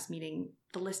each class meeting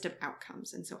the list of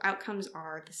outcomes. And so outcomes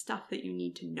are the stuff that you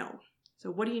need to know.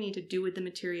 So what do you need to do with the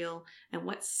material, and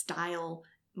what style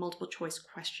multiple choice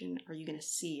question are you going to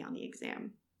see on the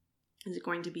exam? Is it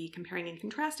going to be comparing and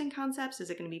contrasting concepts?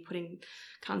 Is it going to be putting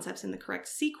concepts in the correct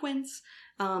sequence?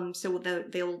 So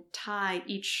they'll tie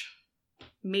each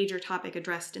major topic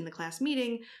addressed in the class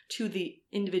meeting to the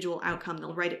individual outcome.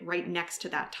 They'll write it right next to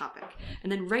that topic.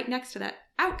 And then right next to that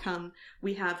outcome,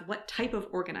 we have what type of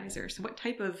organizer, so what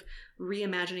type of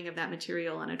reimagining of that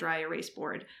material on a dry erase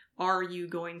board are you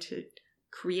going to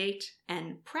create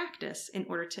and practice in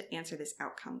order to answer this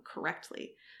outcome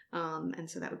correctly. And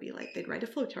so that would be like they'd write a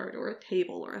flowchart or a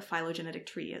table or a phylogenetic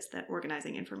tree as that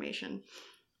organizing information.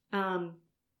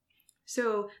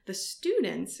 So the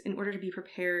students, in order to be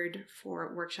prepared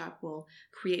for workshop, will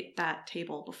create that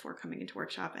table before coming into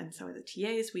workshop. And so the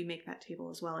TAs, we make that table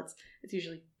as well. It's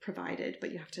usually provided,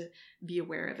 but you have to be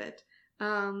aware of it.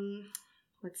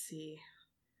 Let's see.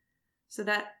 So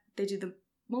that they do the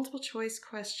multiple choice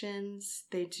questions.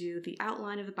 They do the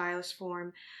outline of the BIOS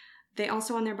form. They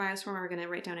also on their BIOS form are going to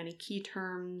write down any key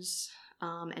terms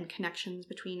and connections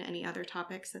between any other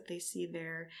topics that they see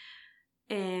there.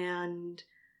 And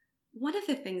one of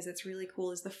the things that's really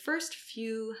cool is the first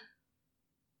few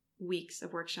weeks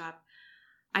of workshop,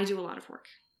 I do a lot of work.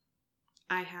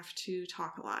 I have to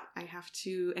talk a lot. I have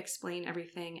to explain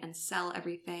everything and sell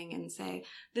everything and say,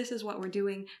 this is what we're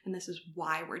doing and this is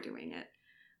why we're doing it.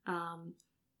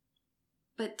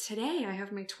 But today I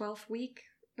have my 12th week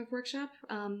of workshop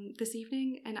this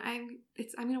evening, and I'm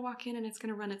going to walk in and it's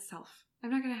going to run itself. I'm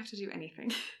not going to have to do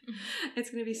anything. It's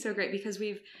going to be so great because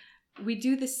we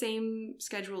do the same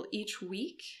schedule each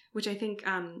week, which I think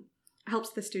helps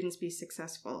the students be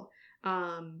successful.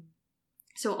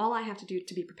 So all I have to do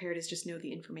to be prepared is just know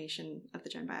the information of the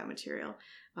Gen Bio material.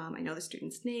 I know the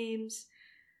students' names.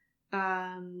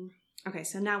 Okay,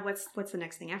 so now what's the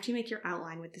next thing? After you make your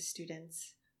outline with the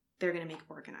students, they're going to make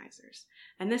organizers.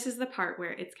 And this is the part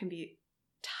where it can be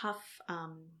tough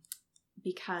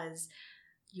because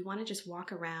you want to just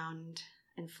walk around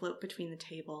and float between the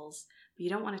tables, but you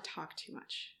don't want to talk too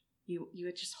much.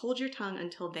 You just hold your tongue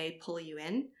until they pull you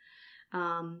in.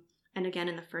 And again,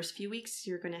 in the first few weeks,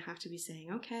 you're going to have to be saying,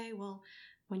 okay, well,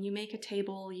 when you make a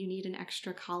table, you need an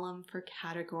extra column for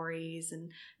categories, and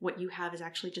what you have is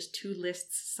actually just two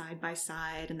lists side by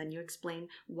side, and then you explain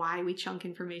why we chunk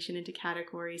information into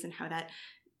categories and how that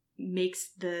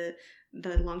makes the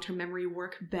long-term memory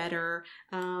work better.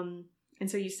 And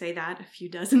so you say that a few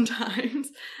dozen times.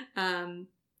 And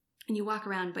you walk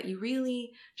around, but you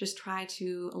really just try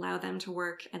to allow them to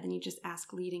work, and then you just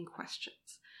ask leading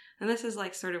questions. And this is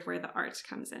like sort of where the art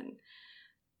comes in.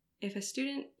 If a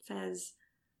student says,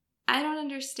 I don't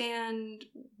understand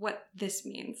what this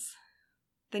means,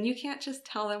 then you can't just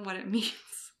tell them what it means.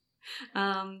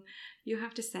 You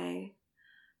have to say,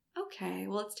 okay,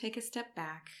 well, let's take a step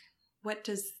back. What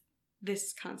does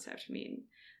this concept mean?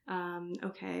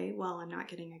 Okay, well, I'm not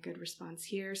getting a good response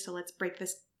here, so let's break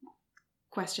this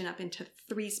question up into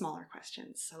 3 smaller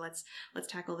questions. So let's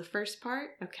tackle the first part.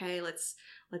 Okay, let's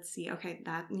see. Okay,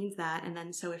 that means that. And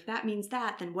then, so if that means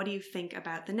that, then what do you think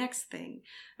about the next thing?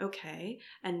 Okay.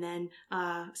 And then,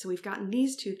 so we've gotten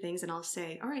these 2 things, and I'll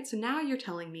say, all right, so now you're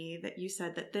telling me that you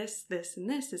said that this, and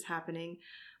this is happening.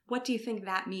 What do you think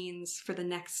that means for the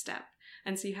next step?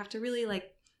 And so you have to really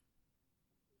like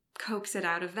coax it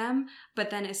out of them. But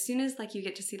then as soon as like you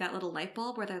get to see that little light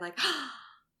bulb where they're like, ah,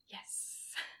 yes.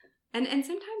 And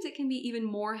sometimes it can be even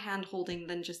more hand-holding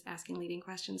than just asking leading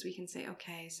questions. We can say,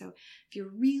 okay, so if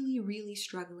you're really, really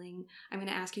struggling, I'm going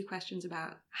to ask you questions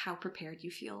about how prepared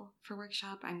you feel for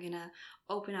workshop. I'm going to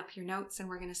open up your notes and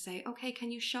we're going to say, okay,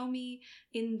 can you show me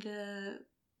in the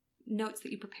notes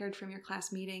that you prepared from your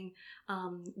class meeting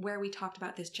where we talked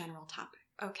about this general topic?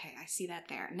 Okay, I see that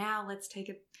there. Now let's take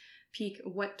a peek.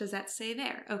 What does that say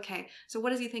there? Okay, so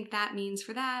what do you think that means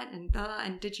for that?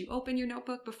 And did you open your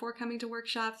notebook before coming to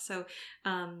workshop? So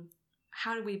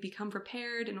how do we become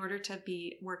prepared in order to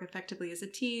work effectively as a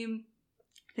team?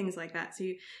 Things like that. So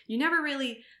you never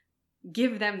really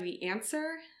give them the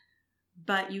answer,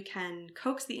 but you can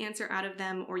coax the answer out of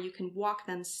them, or you can walk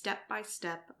them step by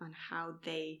step on how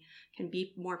they can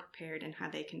be more prepared and how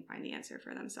they can find the answer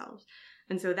for themselves.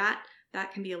 And so that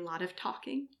can be a lot of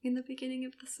talking in the beginning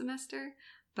of the semester,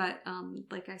 but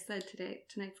like I said,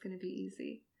 tonight's going to be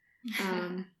easy.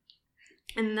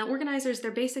 And the organizers,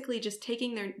 they're basically just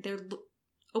taking they're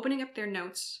opening up their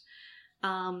notes.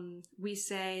 We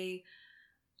say,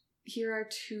 here are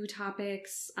 2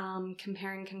 topics,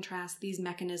 compare and contrast these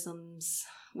mechanisms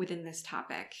within this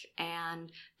topic,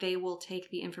 and they will take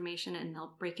the information and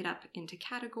they'll break it up into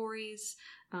categories.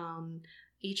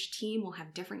 Each team will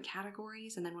have different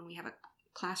categories, and then when we have a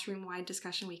classroom-wide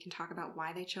discussion, we can talk about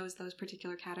why they chose those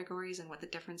particular categories and what the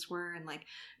difference were, and like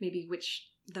maybe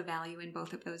the value in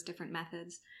both of those different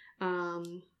methods.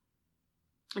 And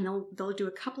they'll do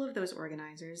a couple of those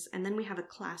organizers, and then we have a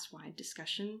class-wide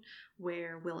discussion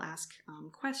where we'll ask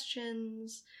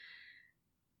questions.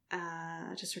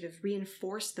 to sort of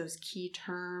reinforce those key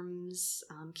terms,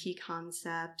 key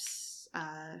concepts,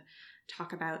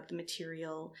 talk about the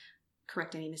material,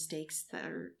 correct any mistakes that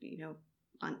are,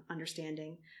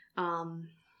 understanding.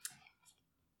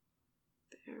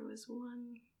 There was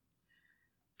one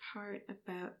part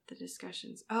about the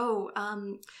discussions.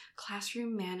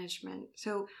 Classroom management.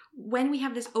 So when we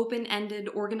have this open-ended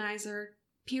organizer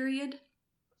period,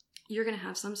 you're going to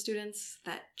have some students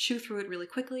that chew through it really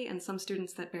quickly and some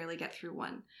students that barely get through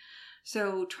one.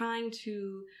 So trying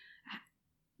to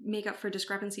make up for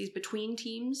discrepancies between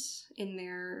teams in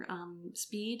their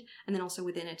speed, and then also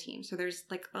within a team. So there's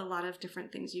like a lot of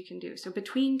different things you can do. So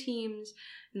between teams,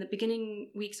 in the beginning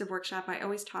weeks of workshop, I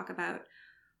always talk about,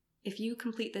 if you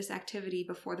complete this activity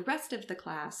before the rest of the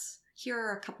class, here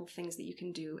are a couple things that you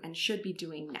can do and should be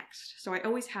doing next. So I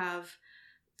always have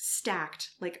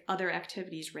stacked like other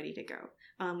activities ready to go.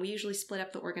 We usually split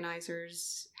up the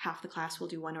organizers. Half the class will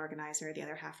do one organizer, the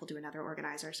other half will do another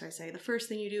organizer. So I say the first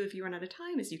thing you do if you run out of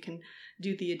time is you can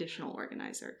do the additional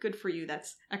organizer. Good for you.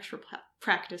 That's extra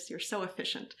practice. You're so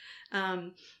efficient.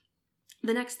 The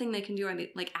next thing they can do are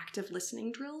like active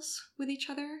listening drills with each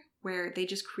other, where they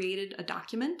just created a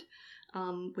document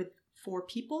with 4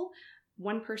 people.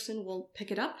 One person will pick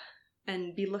it up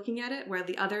and be looking at it, where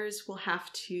the others will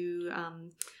have to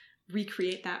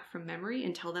recreate that from memory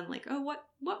and tell them like, oh,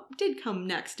 what did come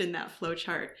next in that flow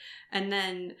chart? And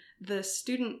then the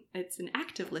student, it's an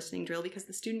active listening drill because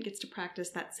the student gets to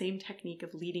practice that same technique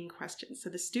of leading questions. So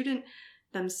the student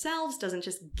themselves doesn't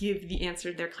just give the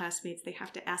answer to their classmates, they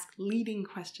have to ask leading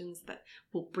questions that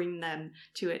will bring them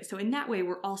to it. So in that way,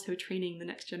 we're also training the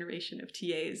next generation of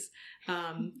TAs.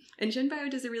 And Gen Bio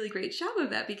does a really great job of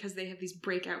that because they have these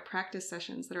breakout practice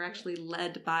sessions that are actually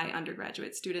led by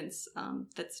undergraduate students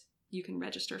that's you can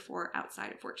register for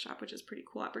outside of workshop, which is a pretty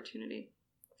cool opportunity.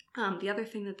 The other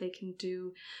thing that they can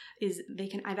do is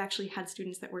I've actually had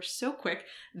students that were so quick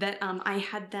that I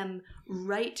had them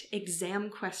write exam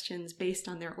questions based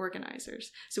on their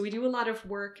organizers. So we do a lot of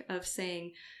work of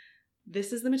saying,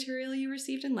 this is the material you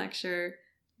received in lecture,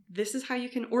 this is how you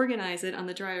can organize it on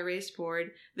the dry erase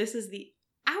board, this is the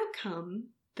outcome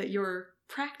that you're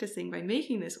practicing by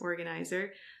making this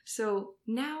organizer. So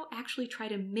now actually try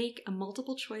to make a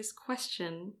multiple choice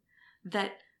question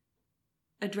that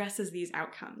addresses these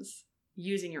outcomes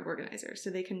using your organizer. So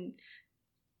they can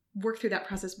work through that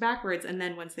process backwards, and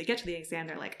then once they get to the exam,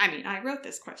 they're like, I wrote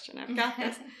this question, I've got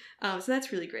this. So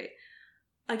that's really great.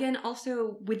 Again,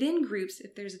 also within groups,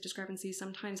 if there's a discrepancy,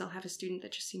 sometimes I'll have a student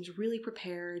that just seems really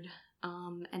prepared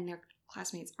and their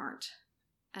classmates aren't.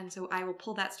 And so I will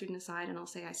pull that student aside and I'll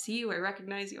say, I see you, I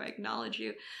recognize you, I acknowledge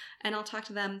you. And I'll talk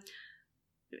to them.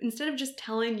 Instead of just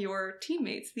telling your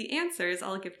teammates the answers,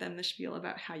 I'll give them the spiel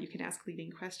about how you can ask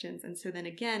leading questions. And so then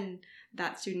again,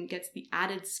 that student gets the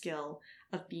added skill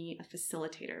of being a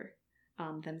facilitator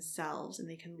themselves, and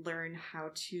they can learn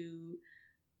how to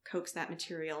coax that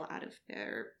material out of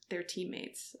their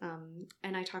teammates.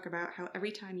 And I talk about how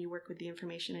every time you work with the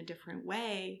information a different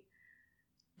way,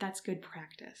 that's good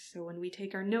practice. So when we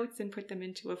take our notes and put them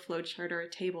into a flowchart or a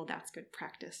table, that's good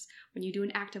practice. When you do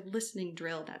an active listening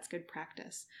drill, that's good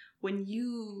practice. When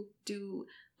you do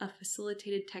a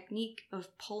facilitated technique of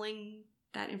pulling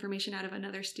that information out of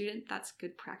another student, that's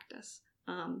good practice.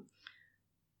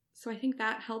 So I think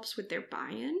that helps with their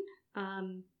buy-in,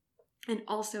 and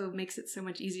also makes it so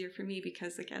much easier for me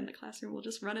because, again, the classroom will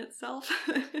just run itself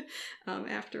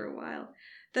after a while.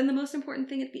 Then the most important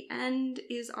thing at the end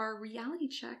is our reality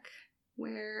check,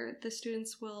 where the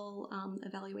students will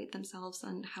evaluate themselves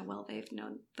on how well they've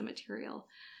known the material.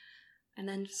 And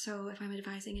then, so if I'm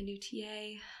advising a new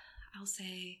TA, I'll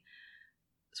say,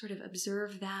 sort of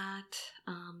observe that,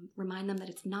 remind them that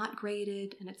it's not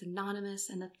graded and it's anonymous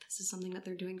and that this is something that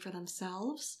they're doing for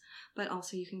themselves. But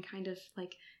also you can kind of,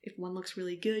 like, if one looks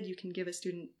really good, you can give a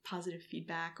student positive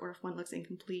feedback, or if one looks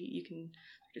incomplete, you can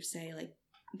sort of say, like,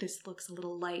 this looks a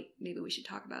little light, maybe we should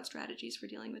talk about strategies for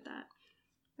dealing with that.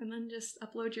 And then just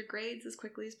upload your grades as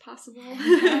quickly as possible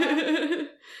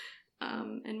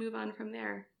and move on from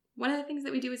there. One of the things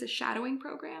that we do is a shadowing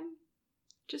program,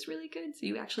 which is really good. So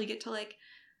you actually get to, like,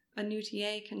 a new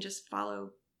TA can just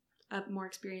follow a more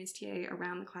experienced TA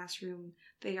around the classroom.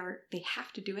 They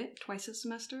have to do it twice a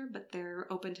semester, but they're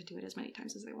open to do it as many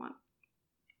times as they want.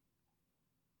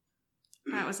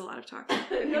 That was a lot of talk.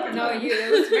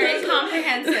 It was very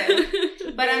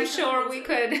comprehensive, but I'm sure we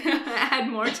could add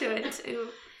more to it too.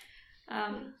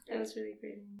 That was really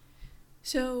great.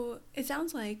 So it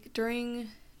sounds like during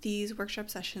these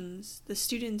workshop sessions, the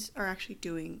students are actually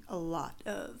doing a lot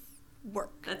of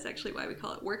work. That's actually why we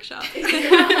call it workshop.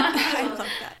 I love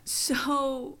that.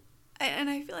 So And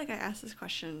I feel like I ask this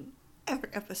question every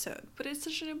episode, but it's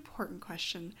such an important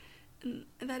question. And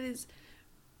that is,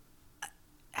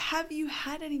 have you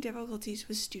had any difficulties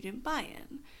with student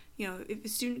buy-in? You know, if a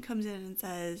student comes in and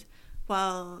says,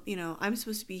 well, you know, I'm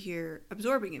supposed to be here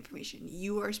absorbing information.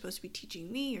 You are supposed to be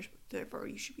teaching me, or therefore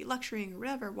you should be lecturing or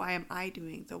whatever. Why am I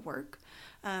doing the work?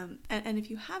 And if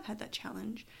you have had that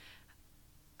challenge,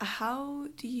 how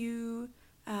do you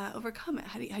overcome it?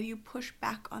 How do you push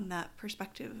back on that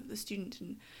perspective of the student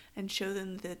and show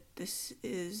them that this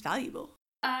is valuable?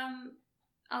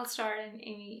 I'll start, and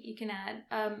Amy, you can add.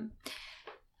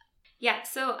 Yeah,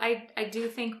 so I do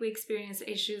think we experience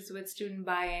issues with student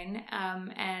buy-in,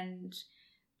 and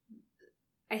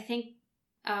I think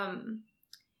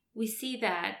we see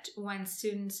that when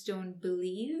students don't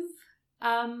believe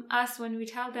us when we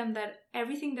tell them that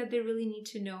everything that they really need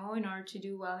to know in order to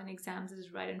do well in exams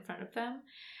is right in front of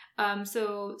them.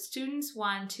 So students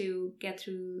want to get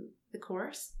through the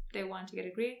course, they want to get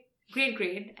a great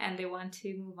grade, and they want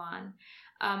to move on.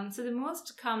 So the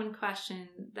most common question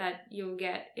that you'll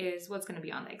get is what's going to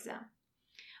be on the exam.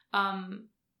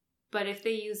 But if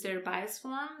they use their bias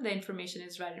form, the information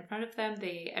is right in front of them. At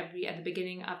the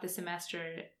beginning of the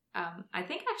semester, I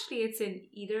think actually it's in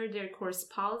either their course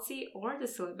policy or the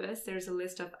syllabus, there's a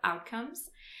list of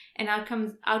outcomes. And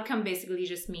outcome basically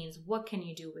just means what can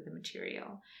you do with the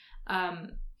material.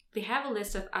 They have a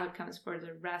list of outcomes for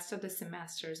the rest of the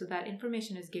semester, so that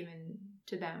information is given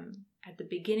to them at the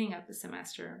beginning of the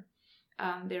semester.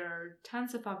 There are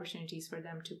tons of opportunities for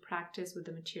them to practice with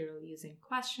the material using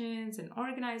questions and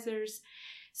organizers.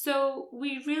 So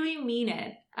we really mean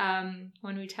it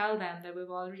when we tell them that we've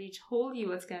already told you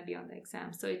what's going to be on the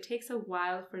exam. So it takes a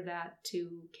while for that to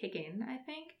kick in, I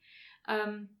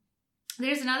think.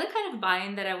 There's another kind of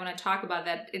buy-in that I want to talk about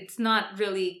that it's not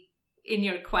really in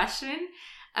your question.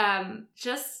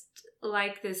 Just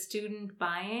like the student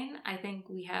buy-in, I think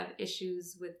we have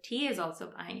issues with TAs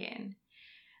also buying in.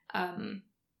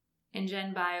 In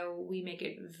Gen Bio, we make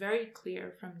it very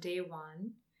clear from day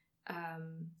one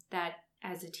that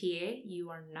as a TA,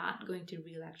 you are not going to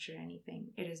re-lecture anything.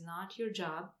 It is not your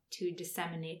job to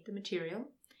disseminate the material.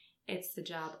 It's the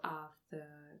job of the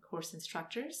course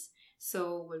instructors.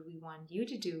 So what we want you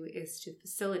to do is to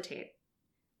facilitate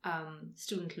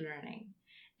student learning.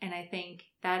 And I think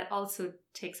that also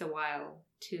takes a while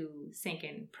to sink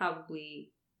in,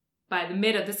 probably by the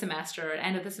mid of the semester or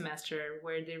end of the semester,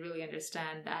 where they really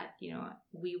understand that, you know,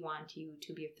 we want you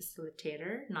to be a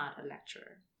facilitator, not a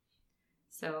lecturer.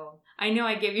 So I know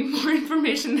I gave you more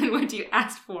information than what you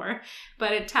asked for,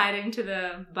 but it tied into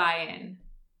the buy-in.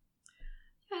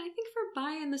 Yeah, I think for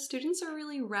buy-in, the students are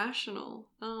really rational.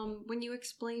 When you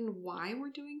explain why we're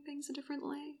doing things a different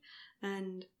way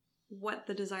and what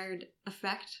the desired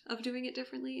effect of doing it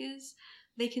differently is,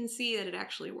 they can see that it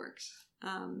actually works.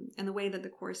 And the way that the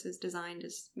course is designed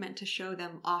is meant to show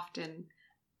them often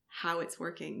how it's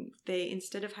working.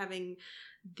 Instead of having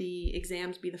the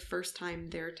exams be the first time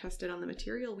they're tested on the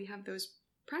material, we have those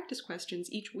practice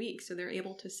questions each week, so they're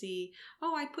able to see,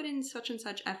 oh, I put in such and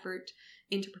such effort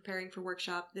into preparing for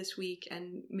workshop this week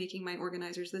and making my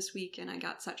organizers this week, and I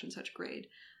got such and such grade.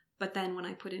 But then when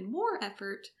I put in more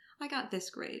effort, I got this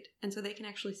grade. And so they can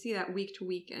actually see that week to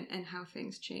week and how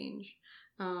things change.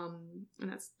 And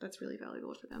that's really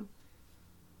valuable for them.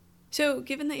 So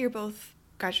given that you're both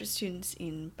graduate students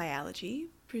in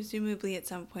biology, presumably at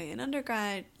some point in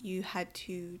undergrad, you had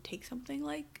to take something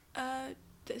like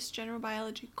this general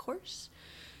biology course.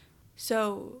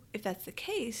 So if that's the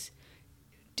case,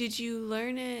 did you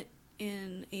learn it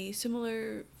in a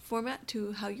similar format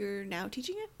to how you're now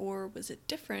teaching it, or was it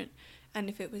different? And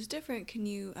if it was different, can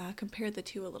you compare the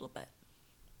two a little bit?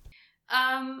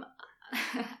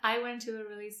 I went to a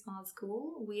really small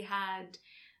school. We had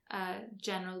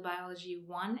General Biology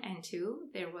 1 and 2.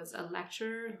 There was a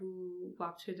lecturer who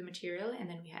walked through the material, and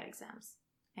then we had exams.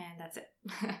 And that's it.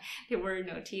 There were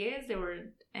no TAs, there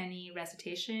weren't any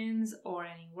recitations or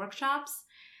any workshops.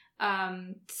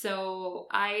 So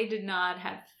I did not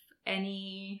have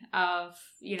any of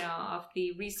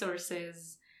the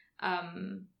resources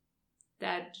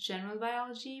that general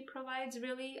biology provides,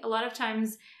 really. A lot of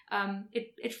times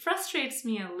it frustrates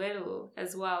me a little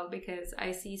as well, because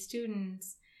I see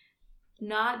students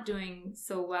not doing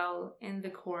so well in the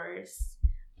course.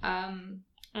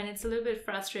 And it's a little bit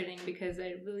frustrating because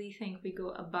I really think we go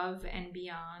above and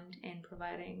beyond in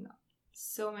providing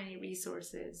so many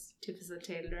resources to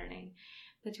facilitate learning.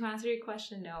 But to answer your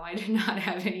question, no, I did not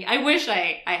have any. I wish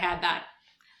I had that.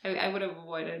 I would have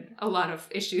avoided a lot of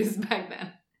issues back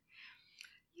then.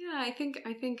 Yeah, I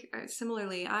think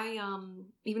similarly, I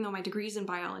even though my degree's in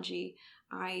biology,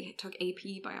 I took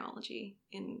AP biology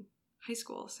in high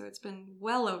school, so it's been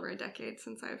well over a decade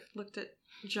since I've looked at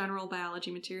general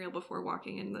biology material before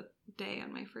walking in the day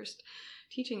on my first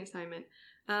teaching assignment.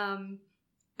 And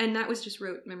that was just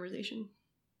rote memorization.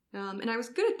 And I was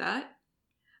good at that.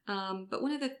 But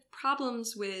one of the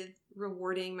problems with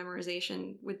rewarding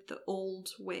memorization with the old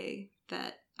way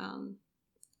that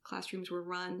classrooms were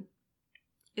run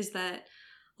is that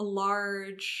a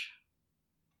large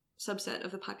subset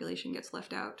of the population gets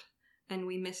left out, and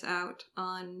we miss out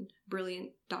on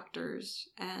brilliant doctors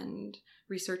and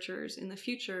researchers in the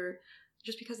future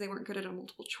just because they weren't good at a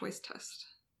multiple choice test.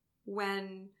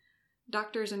 When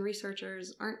doctors and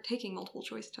researchers aren't taking multiple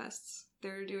choice tests,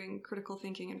 they're doing critical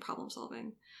thinking and problem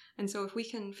solving. And so if we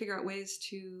can figure out ways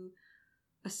to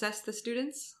assess the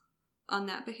students on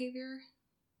that behavior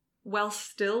while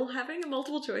still having a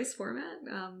multiple choice format,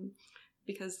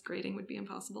 because grading would be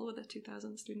impossible with a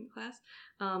 2,000 student class,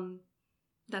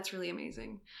 that's really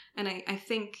amazing. And I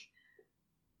think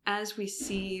as we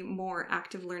see more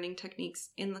active learning techniques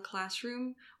in the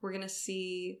classroom, we're going to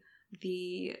see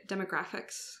the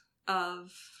demographics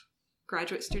of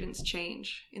graduate students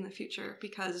change in the future,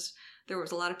 because there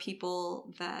was a lot of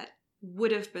people that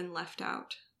would have been left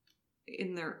out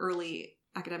in their early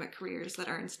academic careers that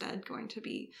are instead going to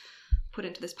be put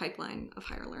into this pipeline of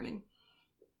higher learning.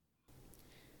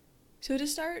 So to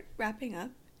start wrapping up,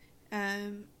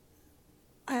 I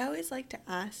always like to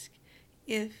ask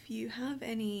if you have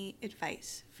any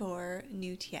advice for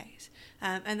new TAs.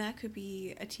 And that could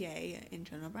be a TA in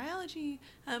general biology,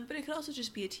 but it could also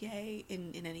just be a TA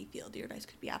in any field. Your advice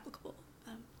could be applicable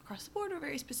across the board or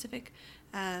very specific.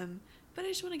 But I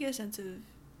just want to get a sense of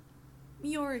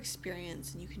your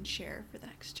experience and you can share for the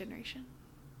next generation.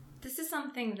 This is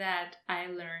something that I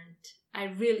learned.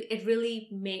 It really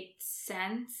made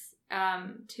sense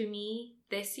to me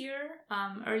this year.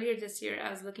 Earlier this year, I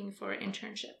was looking for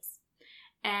internships.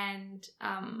 And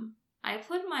I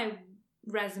put my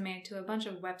resume to a bunch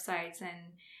of websites.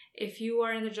 And if you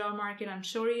are in the job market, I'm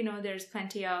sure you know there's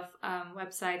plenty of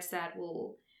websites that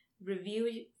will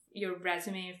review your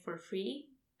resume for free.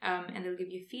 And they'll give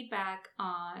you feedback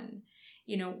on,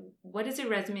 what does your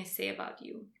resume say about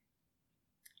you?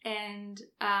 And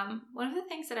one of the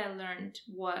things that I learned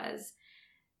was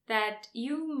that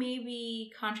you may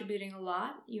be contributing a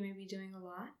lot, you may be doing a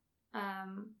lot,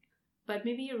 but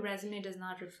maybe your resume does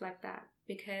not reflect that,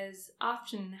 because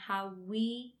often how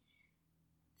we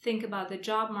think about the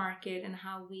job market and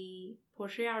how we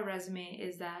portray our resume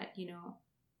is that,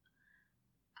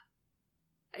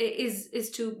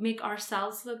 is to make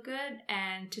ourselves look good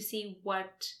and to see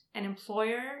what an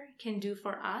employer can do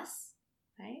for us,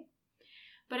 right?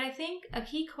 But I think a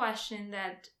key question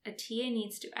that a TA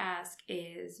needs to ask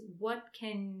is, what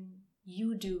can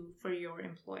you do for your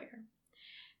employer?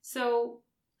 So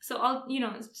at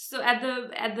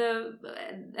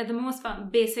the most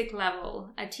basic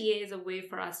level, a TA is a way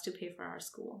for us to pay for our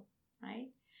school,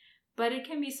 right? But it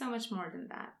can be so much more than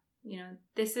that.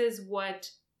 This is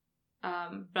what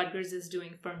Rutgers is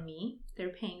doing for me. They're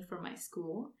paying for my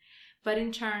school. But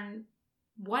in turn,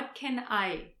 what can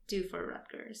I do for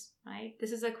Rutgers, right?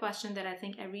 This is a question that I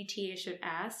think every TA should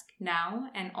ask now,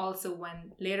 and also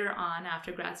when later on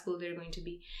after grad school they're going to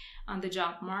be on the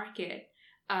job market.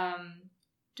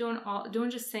 Don't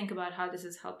just think about how this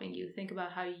is helping you. Think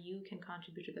about how you can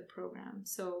contribute to the program.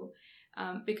 So,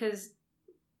 because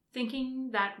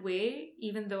thinking that way,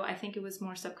 even though I think it was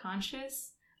more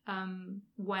subconscious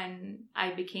when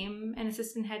I became an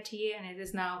assistant head TA, and it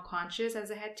is now conscious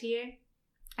as a head TA,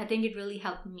 I think it really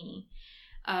helped me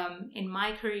in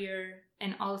my career,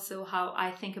 and also how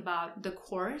I think about the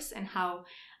course and how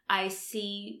I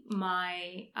see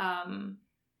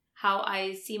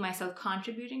myself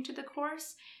contributing to the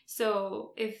course.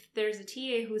 So if there's a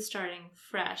TA who's starting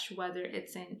fresh, whether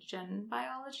it's in gen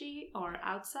biology or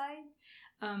outside,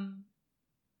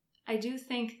 I do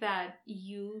think that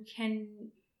you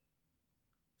can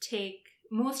take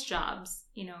most jobs,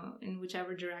 in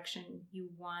whichever direction you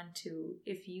want to,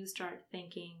 if you start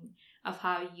thinking of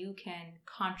how you can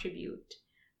contribute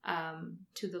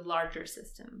to the larger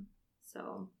system.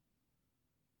 So,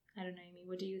 I don't know, Amy,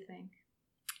 what do you think?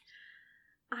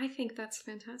 I think that's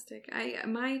fantastic.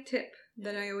 My tip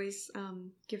that I always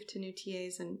give to new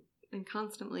TAs and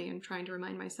constantly am trying to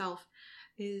remind myself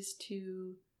is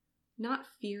to not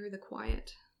fear the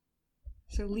quiet.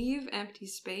 So leave empty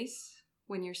space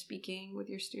when you're speaking with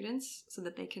your students so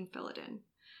that they can fill it in.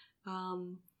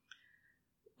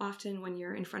 Often when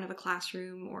you're in front of a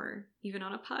classroom or even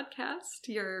on a podcast,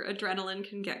 your adrenaline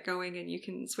can get going and you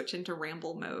can switch into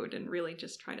ramble mode and really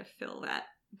just try to fill that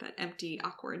empty,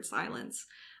 awkward silence.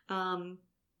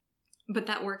 But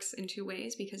that works in two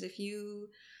ways, because if you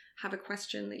have a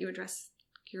question that you address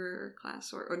your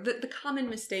class, or the common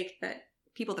mistake that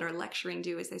people that are lecturing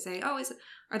do is they say, oh,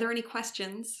 are there any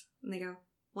questions? And they go,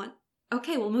 what?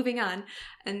 Okay, well, moving on.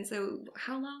 And so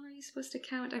how long are you supposed to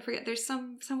count? I forget. There's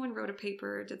someone wrote a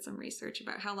paper, did some research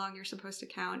about how long you're supposed to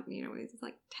count. You know, it's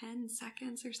like 10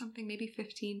 seconds or something, maybe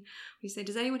 15. We say,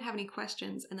 does anyone have any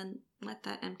questions? And then let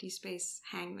that empty space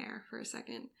hang there for a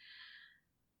second.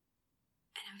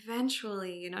 And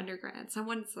eventually in undergrad,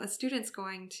 a student's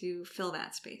going to fill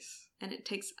that space, and it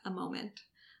takes a moment.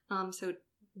 So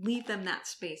leave them that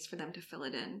space for them to fill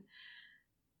it in.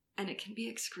 And it can be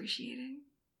excruciating,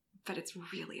 but it's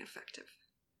really effective.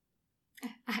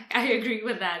 I agree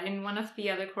with that. In one of the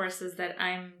other courses that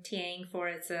I'm TAing for,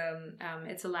 it's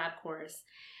a lab course.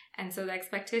 And so the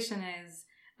expectation is,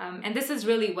 and this is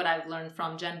really what I've learned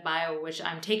from Gen Bio, which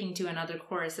I'm taking to another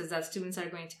course, is that students are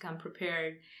going to come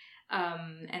prepared,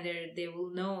 and they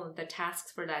will know the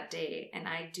tasks for that day. And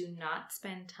I do not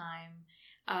spend time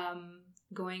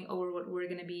going over what we're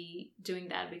going to be doing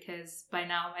that, because by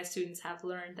now my students have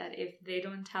learned that if they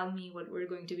don't tell me what we're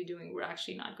going to be doing, we're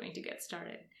actually not going to get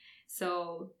started.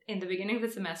 So in the beginning of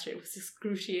the semester, it was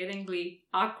excruciatingly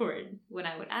awkward when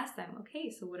I would ask them,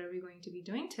 okay, so what are we going to be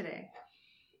doing today?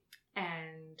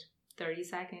 And 30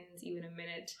 seconds, even a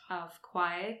minute of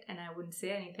quiet, and I wouldn't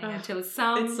say anything until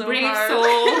some brave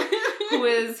soul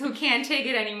who can't take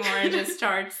it anymore just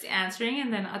starts answering,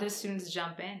 and then other students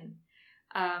jump in.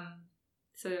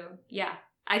 So yeah,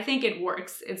 I think it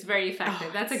works. It's very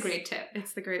effective. That's a great tip.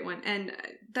 It's the great one. And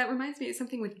that reminds me of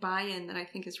something with buy-in that I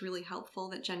think is really helpful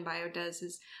that Gen Bio does,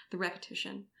 is the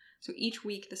repetition. So each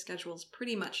week the schedule is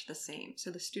pretty much the same. So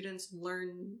the students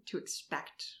learn to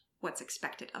expect what's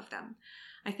expected of them.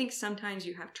 I think sometimes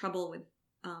you have trouble with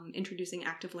introducing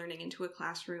active learning into a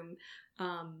classroom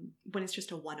when it's just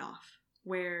a one-off,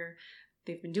 where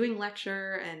they've been doing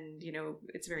lecture and, you know,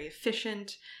 it's very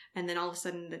efficient. And then all of a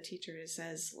sudden the teacher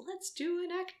says, let's do an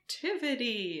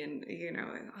activity. And, you know,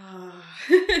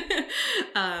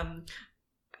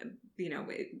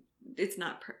 it's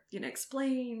not,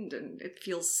 explained, and it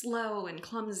feels slow and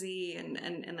clumsy. And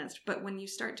that's, but when you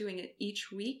start doing it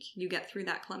each week, you get through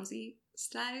that clumsy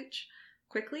stage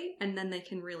quickly. And then they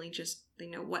can really they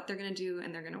know what they're going to do,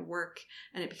 and they're going to work,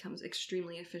 and it becomes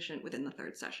extremely efficient within the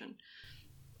third session.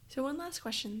 So one last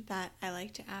question that I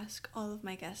like to ask all of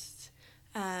my guests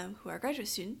who are graduate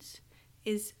students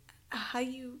is how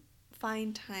you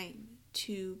find time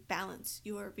to balance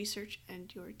your research and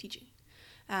your teaching.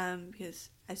 Because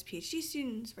as PhD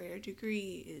students, our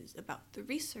degree is about the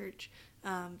research,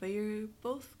 but you're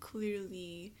both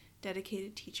clearly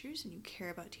dedicated teachers and you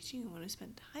care about teaching and want to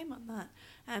spend time on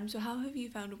that. So how have you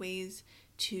found ways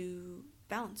to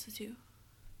balance the two?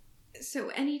 So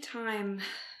anytime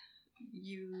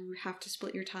you have to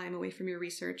split your time away from your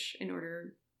research in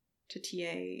order to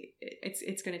TA,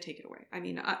 it's going to take it away. I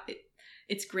mean,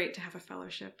 it's great to have a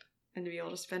fellowship and to be able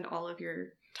to spend all of your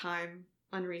time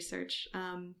on research,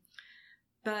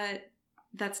 but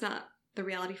that's not the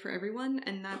reality for everyone,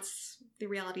 and that's the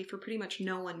reality for pretty much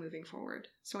no one moving forward.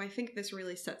 So I think this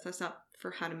really sets us up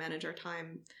for how to manage our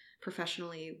time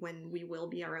professionally when we will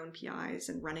be our own PIs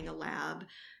and running a lab,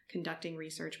 conducting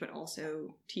research, but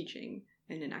also teaching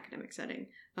in an academic setting.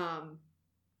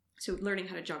 So learning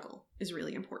how to juggle is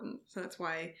really important. So that's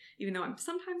why, even though I'm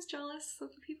sometimes jealous of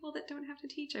the people that don't have to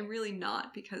teach, I'm really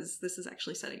not, because this is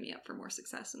actually setting me up for more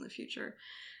success in the future.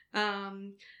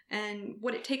 And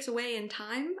what it takes away in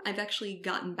time, I've actually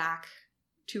gotten back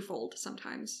twofold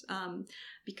sometimes.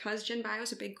 Because Gen Bio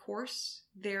is a big course,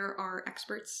 there are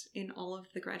experts in all of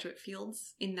the graduate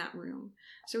fields in that room.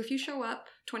 So if you show up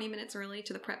 20 minutes early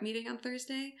to the prep meeting on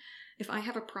Thursday, if I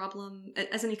have a problem,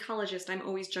 as an ecologist, I'm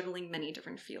always juggling many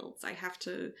different fields. I have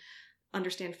to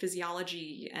understand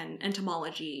physiology and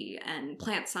entomology and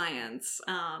plant science,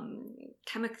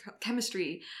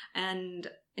 chemistry. And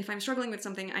if I'm struggling with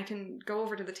something, I can go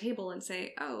over to the table and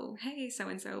say, oh, hey,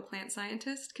 so-and-so plant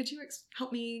scientist, could you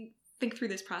help me think through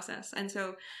this process? And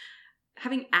so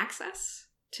having access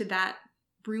to that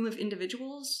room of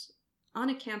individuals on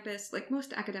a campus, like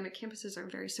most academic campuses are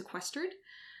very sequestered,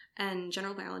 and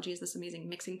general biology is this amazing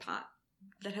mixing pot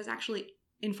that has actually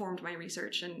informed my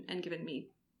research and given me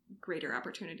greater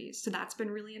opportunities. So that's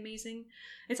been really amazing.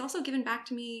 It's also given back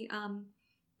to me.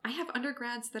 I have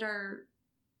undergrads that are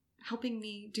helping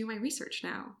me do my research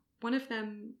now. One of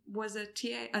them was a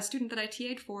student that I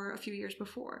TA'd for a few years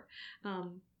before.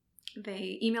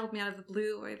 They emailed me out of the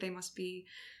blue, or they must be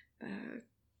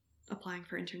applying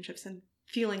for internships and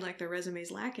feeling like their resume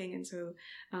is lacking. And so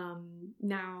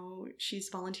now she's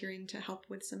volunteering to help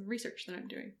with some research that I'm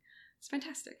doing. It's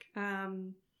fantastic.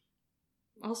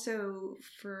 Also,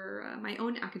 for my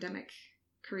own academic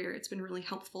career, it's been really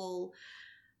helpful.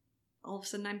 All of a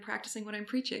sudden, I'm practicing what I'm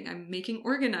preaching. I'm making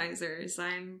organizers.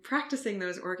 I'm practicing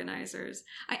those organizers.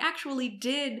 I actually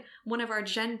did one of our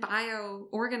Gen Bio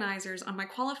organizers on my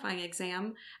qualifying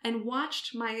exam and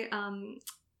watched my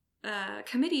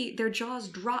committee, their jaws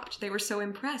dropped. They were so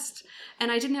impressed.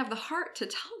 And I didn't have the heart to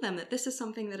tell them that this is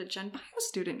something that a Gen Bio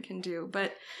student can do.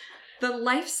 But the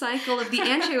life cycle of the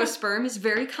angiosperm is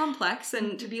very complex,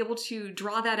 and to be able to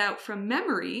draw that out from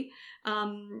memory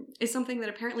is something that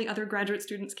apparently other graduate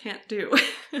students can't do.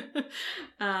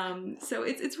 So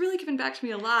it's really given back to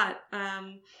me a lot.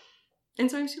 And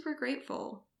so I'm super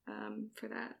grateful for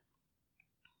that.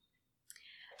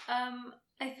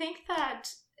 I think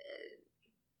that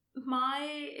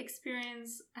my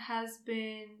experience has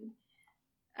been,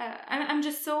 I'm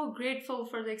just so grateful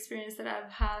for the experience that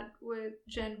I've had with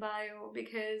Gen Bio,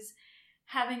 because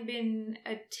having been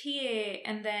a TA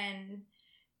and then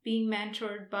being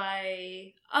mentored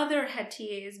by other head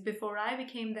TAs before I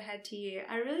became the head TA,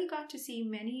 I really got to see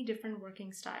many different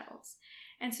working styles.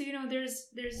 And so,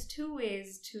 there's two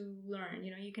ways to learn.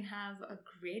 You can have a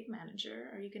great manager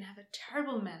or you can have a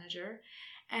terrible manager,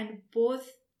 and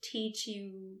both teach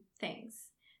you things.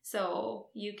 So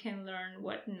you can learn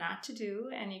what not to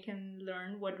do, and you can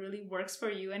learn what really works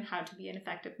for you and how to be an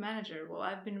effective manager. Well,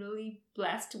 I've been really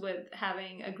blessed with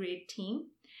having a great team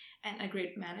and a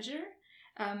great manager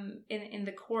in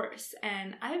the course.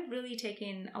 And I've really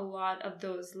taken a lot of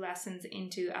those lessons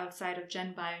into outside of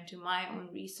Gen Bio, into my own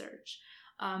research.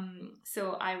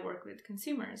 So I work with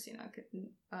consumers,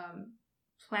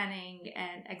 planning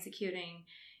and executing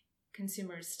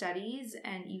consumer studies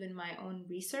and even my own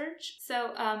research.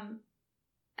 So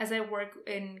as I work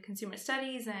in consumer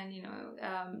studies and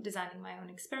designing my own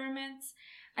experiments,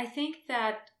 I think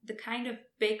that the kind of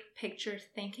big picture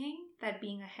thinking that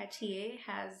being a head TA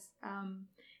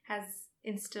has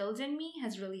instilled in me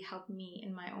has really helped me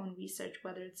in my own research,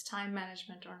 whether it's time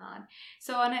management or not.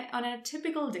 So on a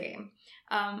typical day,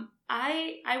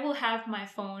 I will have my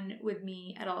phone with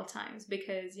me at all times,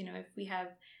 because if we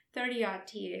have 30 odd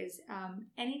TAs,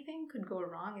 anything could go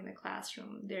wrong in the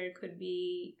classroom. There could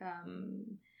be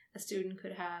a student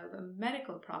could have a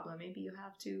medical problem. Maybe you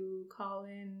have to call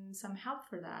in some help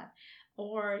for that.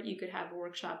 Or you could have a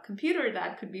workshop computer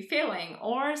that could be failing,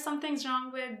 or something's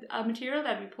wrong with a material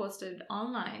that we posted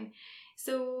online.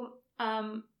 So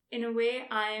in a way,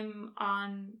 I'm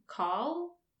on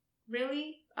call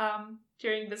really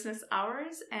during business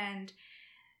hours, and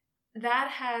that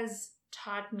has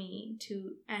taught me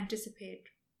to anticipate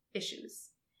issues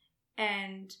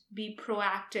and be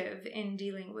proactive in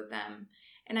dealing with them.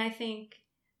 And I think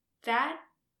that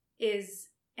is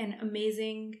an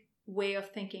amazing way of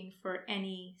thinking for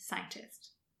any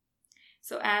scientist.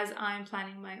 So as I'm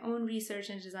planning my own research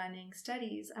and designing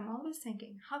studies, I'm always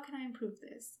thinking, how can I improve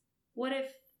this? What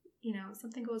if,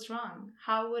 something goes wrong?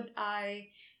 How would I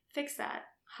fix that?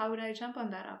 How would I jump on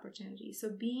that opportunity? So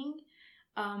being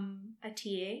a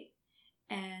TA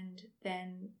and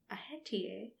then a head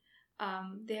TA,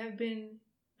 they have been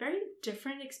very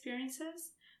different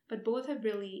experiences, but both have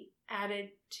really added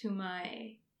to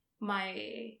my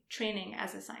training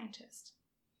as a scientist.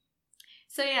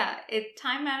 So yeah,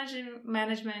 time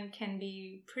management can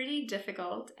be pretty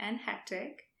difficult and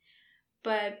hectic,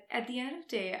 but at the end of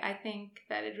the day, I think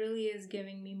that it really is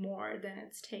giving me more than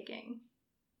it's taking.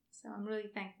 So I'm really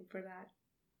thankful for that.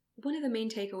 One of the main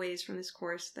takeaways from this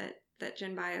course that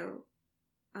Gen Bio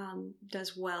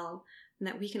does well, and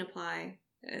that we can apply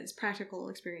as practical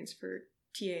experience for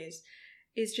TAs,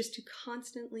 is just to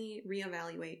constantly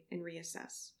reevaluate and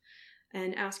reassess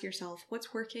and ask yourself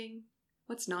what's working,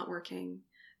 what's not working.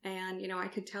 And, I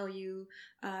could tell you,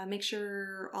 make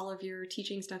sure all of your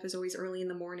teaching stuff is always early in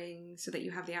the morning so that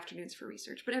you have the afternoons for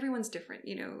research. But everyone's different.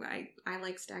 I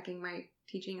like stacking my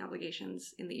teaching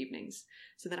obligations in the evenings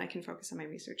so that I can focus on my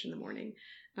research in the morning.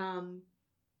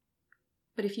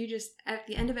 But if you just, at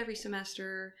the end of every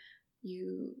semester,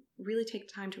 you really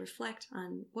take time to reflect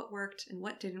on what worked and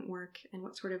what didn't work and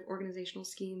what sort of organizational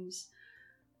schemes,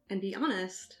 and be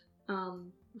honest,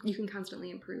 you can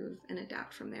constantly improve and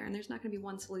adapt from there. And there's not going to be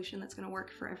one solution that's going to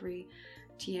work for every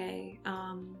TA,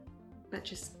 but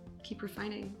just keep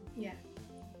refining. Yeah.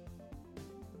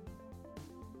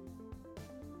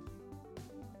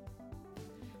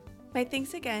 My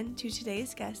thanks again to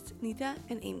today's guests, Neetha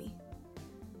and Amy.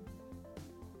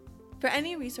 For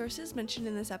any resources mentioned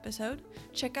in this episode,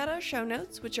 check out our show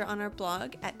notes, which are on our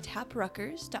blog at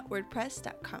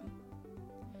taprutgers.wordpress.com.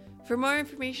 For more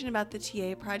information about the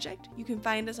TA project, you can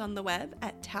find us on the web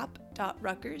at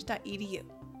tap.rutgers.edu.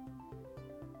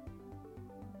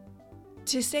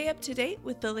 To stay up to date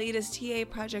with the latest TA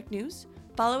project news,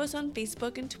 follow us on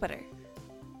Facebook and Twitter.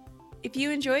 If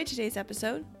you enjoyed today's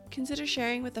episode, consider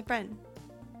sharing with a friend.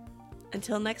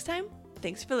 Until next time,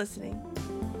 thanks for listening.